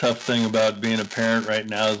a tough thing about being a parent right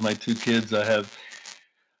now. Is my two kids, I have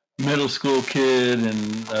middle school kid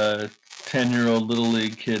and a 10-year-old little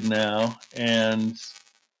league kid now, and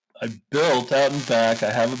I built out and back.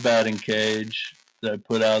 I have a batting cage that I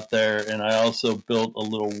put out there, and I also built a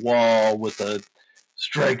little wall with a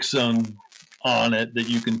strike zone on it that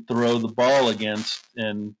you can throw the ball against,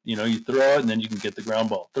 and you throw it and then you can get the ground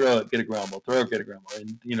ball, throw it, get a ground ball, throw it, get a ground ball.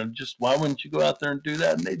 And just why wouldn't you go out there and do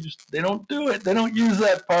that? And they don't do it. They don't use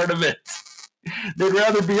that part of it. They'd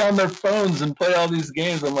rather be on their phones and play all these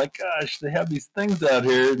games. I'm like, gosh, they have these things out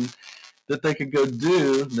here that they could go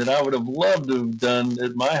do that I would have loved to have done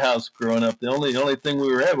at my house growing up. The only thing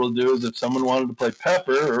we were able to do is if someone wanted to play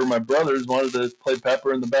pepper, or my brothers wanted to play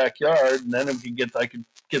pepper in the backyard, and then I could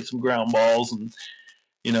get some ground balls and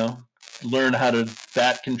learn how to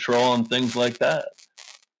bat control and things like that.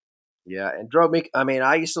 Yeah, and drove me. I mean,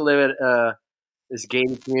 I used to live at this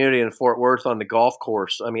gated community in Fort Worth on the golf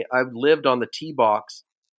course. I mean, I lived on the tee box,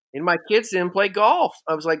 and my kids didn't play golf.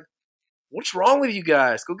 I was like, what's wrong with you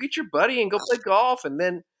guys? Go get your buddy and go play golf. And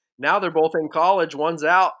then now they're both in college. One's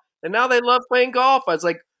out, and now they love playing golf. I was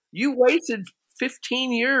like, you wasted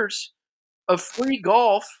 15 years of free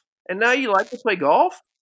golf, and now you like to play golf?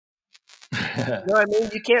 No, I mean,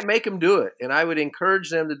 you can't make them do it. And I would encourage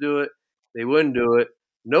them to do it. They wouldn't do it.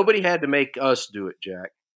 Nobody had to make us do it,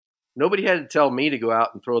 Jack. Nobody had to tell me to go out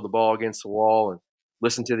and throw the ball against the wall and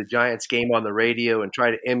listen to the Giants game on the radio and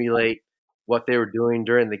try to emulate what they were doing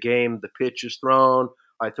during the game. The pitch is thrown.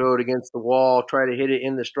 I throw it against the wall, try to hit it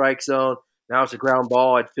in the strike zone. Now it's a ground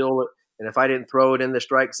ball. I'd field it. And if I didn't throw it in the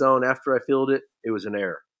strike zone after I fielded it, it was an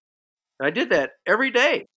error. And I did that every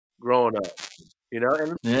day growing up, and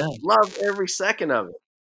loved every second of it.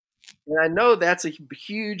 And I know that's a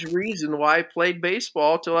huge reason why I played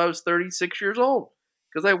baseball till I was 36 years old,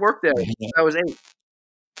 because I worked at it since I was 8,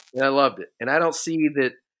 and I loved it. And I don't see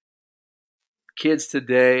that kids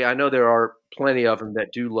today, I know there are plenty of them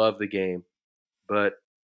that do love the game, but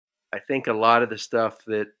I think a lot of the stuff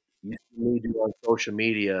that you see me do on social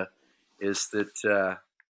media is that,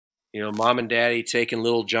 mom and daddy taking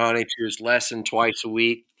little Johnny to his lesson twice a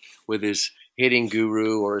week with his hitting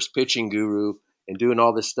guru or his pitching guru and doing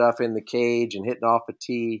all this stuff in the cage and hitting off a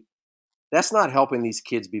tee. That's not helping these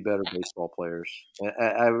kids be better baseball players.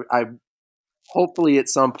 I hopefully at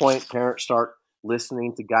some point parents start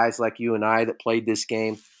listening to guys like you and I that played this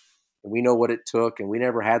game, and we know what it took, and we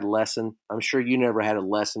never had a lesson. I'm sure you never had a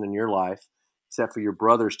lesson in your life except for your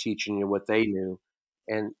brothers teaching you what they knew.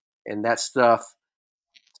 And that stuff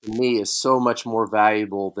to me is so much more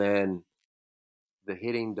valuable than the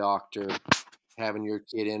hitting doctor having your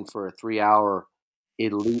kid in for a 3-hour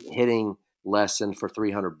elite hitting lesson for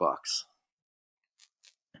 $300.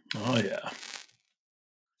 Oh yeah,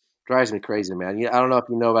 drives me crazy, man. I don't know if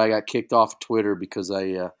you know, but I got kicked off Twitter because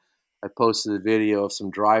I posted a video of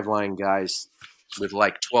some driveline guys with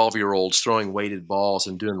like 12-year-olds throwing weighted balls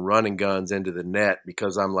and doing running guns into the net,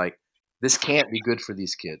 because I'm like, this can't be good for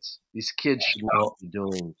these kids. These kids should not be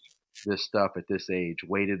doing this stuff at this age,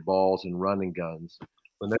 weighted balls and running guns.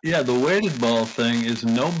 Yeah, the weighted ball thing is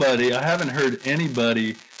I haven't heard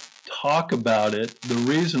anybody talk about it. The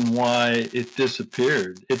reason why it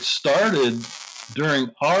disappeared. It started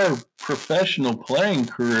during our professional playing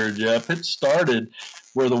career, Jeff. It started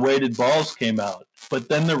where the weighted balls came out. But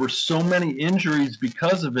then there were so many injuries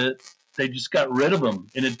because of it, they just got rid of them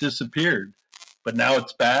and it disappeared. But now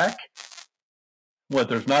it's back. What,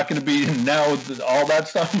 there's not going to be now all that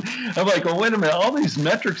stuff? I'm like, well, wait a minute. All these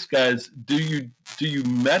metrics guys, do you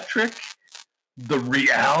metric the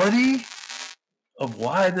reality of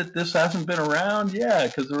why that this hasn't been around? Yeah,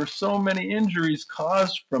 because there were so many injuries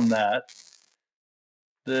caused from that's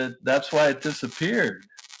why it disappeared.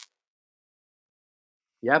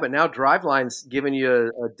 Yeah, but now Driveline's giving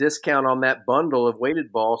you a discount on that bundle of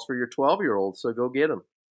weighted balls for your 12-year-olds, so go get them.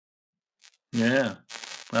 Yeah.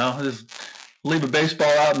 Well, just leave a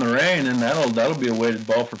baseball out in the rain, and that'll be a weighted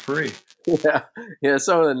ball for free. Yeah.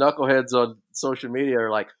 Some of the knuckleheads on social media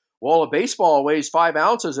are like, well, a baseball weighs 5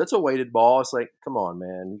 ounces. It's a weighted ball. It's like, come on,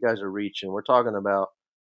 man. You guys are reaching. We're talking about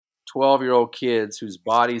 12-year-old kids whose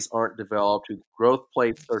bodies aren't developed, whose growth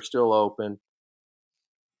plates are still open,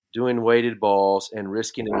 doing weighted balls and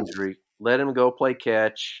risking injury. Let them go play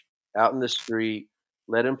catch out in the street.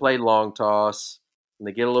 Let them play long toss. When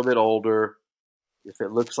they get a little bit older, if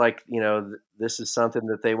it looks like, this is something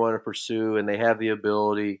that they want to pursue and they have the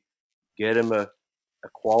ability, get them a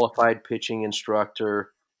qualified pitching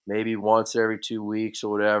instructor, maybe once every 2 weeks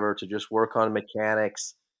or whatever, to just work on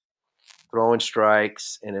mechanics, throwing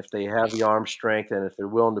strikes. And if they have the arm strength and if they're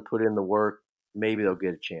willing to put in the work, maybe they'll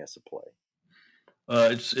get a chance to play.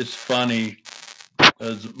 It's funny,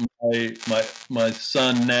 as my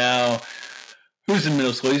son now, who's in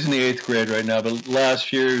middle school, he's in the 8th grade right now, but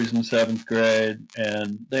last year he was in 7th grade,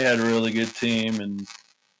 and they had a really good team, and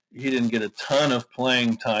he didn't get a ton of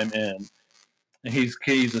playing time in. And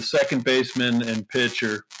he's a second baseman and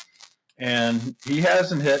pitcher, and he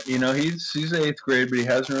hasn't hit. He's 8th grade, but he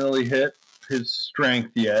hasn't really hit his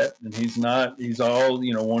strength yet, and he's all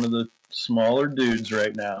one of the smaller dudes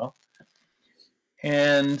right now.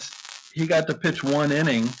 And he got to pitch 1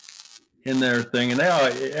 inning in their thing. And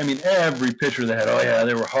every pitcher they had,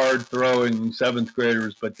 they were hard throwing 7th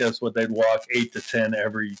graders, but guess what? They'd walk 8 to 10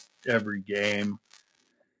 every game.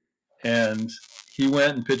 And he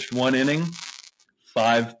went and pitched 1 inning,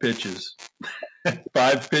 5 pitches.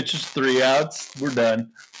 5 pitches, 3 outs, we're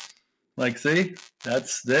done. Like, see,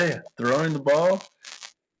 that's throwing the ball,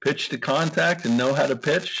 pitch to contact and know how to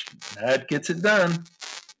pitch. That gets it done.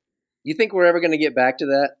 You think we're ever going to get back to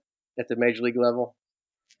that at the major league level?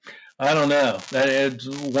 I don't know. It's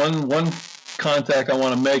one contact I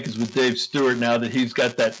want to make is with Dave Stewart now that he's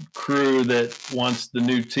got that crew that wants the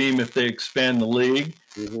new team if they expand the league.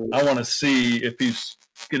 Mm-hmm. I want to see if he's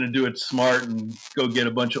going to do it smart and go get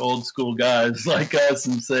a bunch of old school guys like us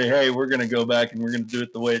and say, hey, we're going to go back and we're going to do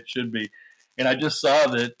it the way it should be. And I just saw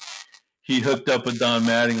that he hooked up with Don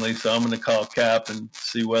Mattingly, so I'm going to call Cap and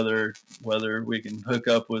see whether we can hook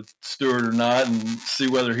up with Stewart or not, and see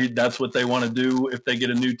whether that's what they want to do if they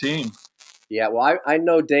get a new team. Yeah, well, I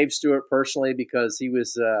know Dave Stewart personally because he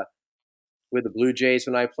was with the Blue Jays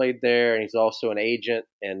when I played there, and he's also an agent.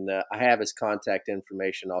 And I have his contact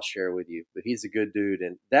information. I'll share with you. But he's a good dude,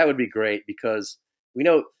 and that would be great because we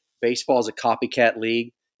know baseball is a copycat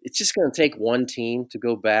league. It's just going to take one team to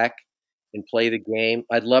go back and play the game.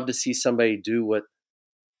 I'd love to see somebody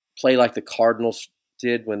play like the Cardinals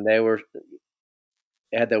did when they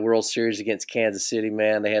had that World Series against Kansas City.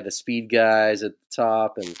 Man, they had the speed guys at the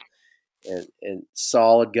top and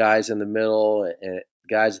solid guys in the middle and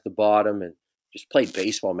guys at the bottom, and just played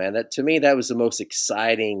baseball, man. That to me, that was the most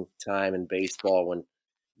exciting time in baseball when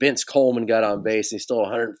Vince Coleman got on base and he stole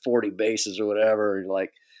 140 bases or whatever. And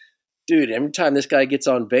like, dude, every time this guy gets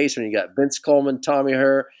on base, when you got Vince Coleman, Tommy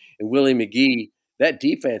Herr, and Willie McGee, that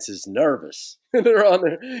defense is nervous. They're on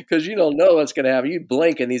there because you don't know what's going to happen. You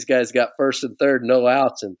blink and these guys got first and third, no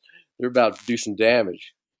outs, and they're about to do some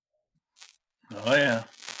damage. Oh yeah,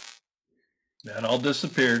 that all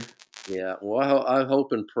disappeared. Yeah, well, I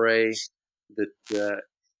hope and pray that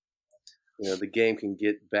the game can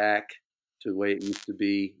get back to the way it used to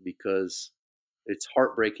be, because it's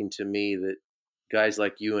heartbreaking to me that guys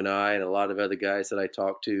like you and I and a lot of other guys that I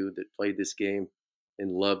talk to that played this game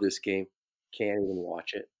and love this game can't even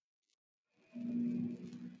watch it.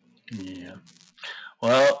 Yeah.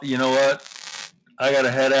 Well, you know what? I got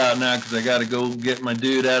to head out now because I got to go get my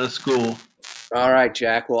dude out of school. All right,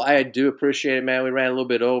 Jack. Well, I do appreciate it, man. We ran a little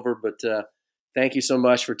bit over, but thank you so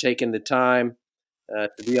much for taking the time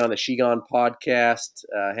to be on the She Gone podcast.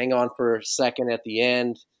 Hang on for a second at the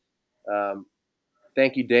end.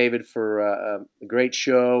 Thank you, David, for a great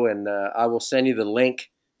show, and I will send you the link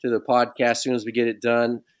to the podcast as soon as we get it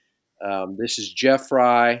done. This is Jeff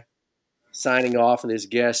Frye signing off with his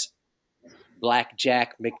guest, Black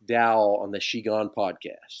Jack McDowell, on the She Gone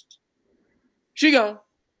podcast. She Gone.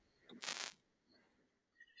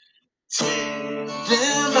 Take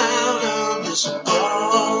them out of this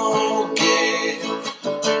ball game.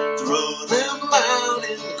 Throw them out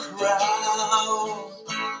in the crowd.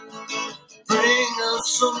 Bring us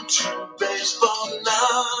some true baseball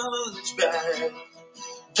knowledge back.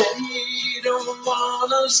 They don't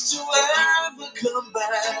want us to ever come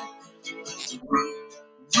back. Root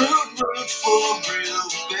for real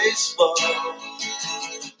baseball.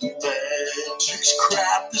 Magic's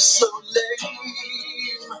crap is so lame.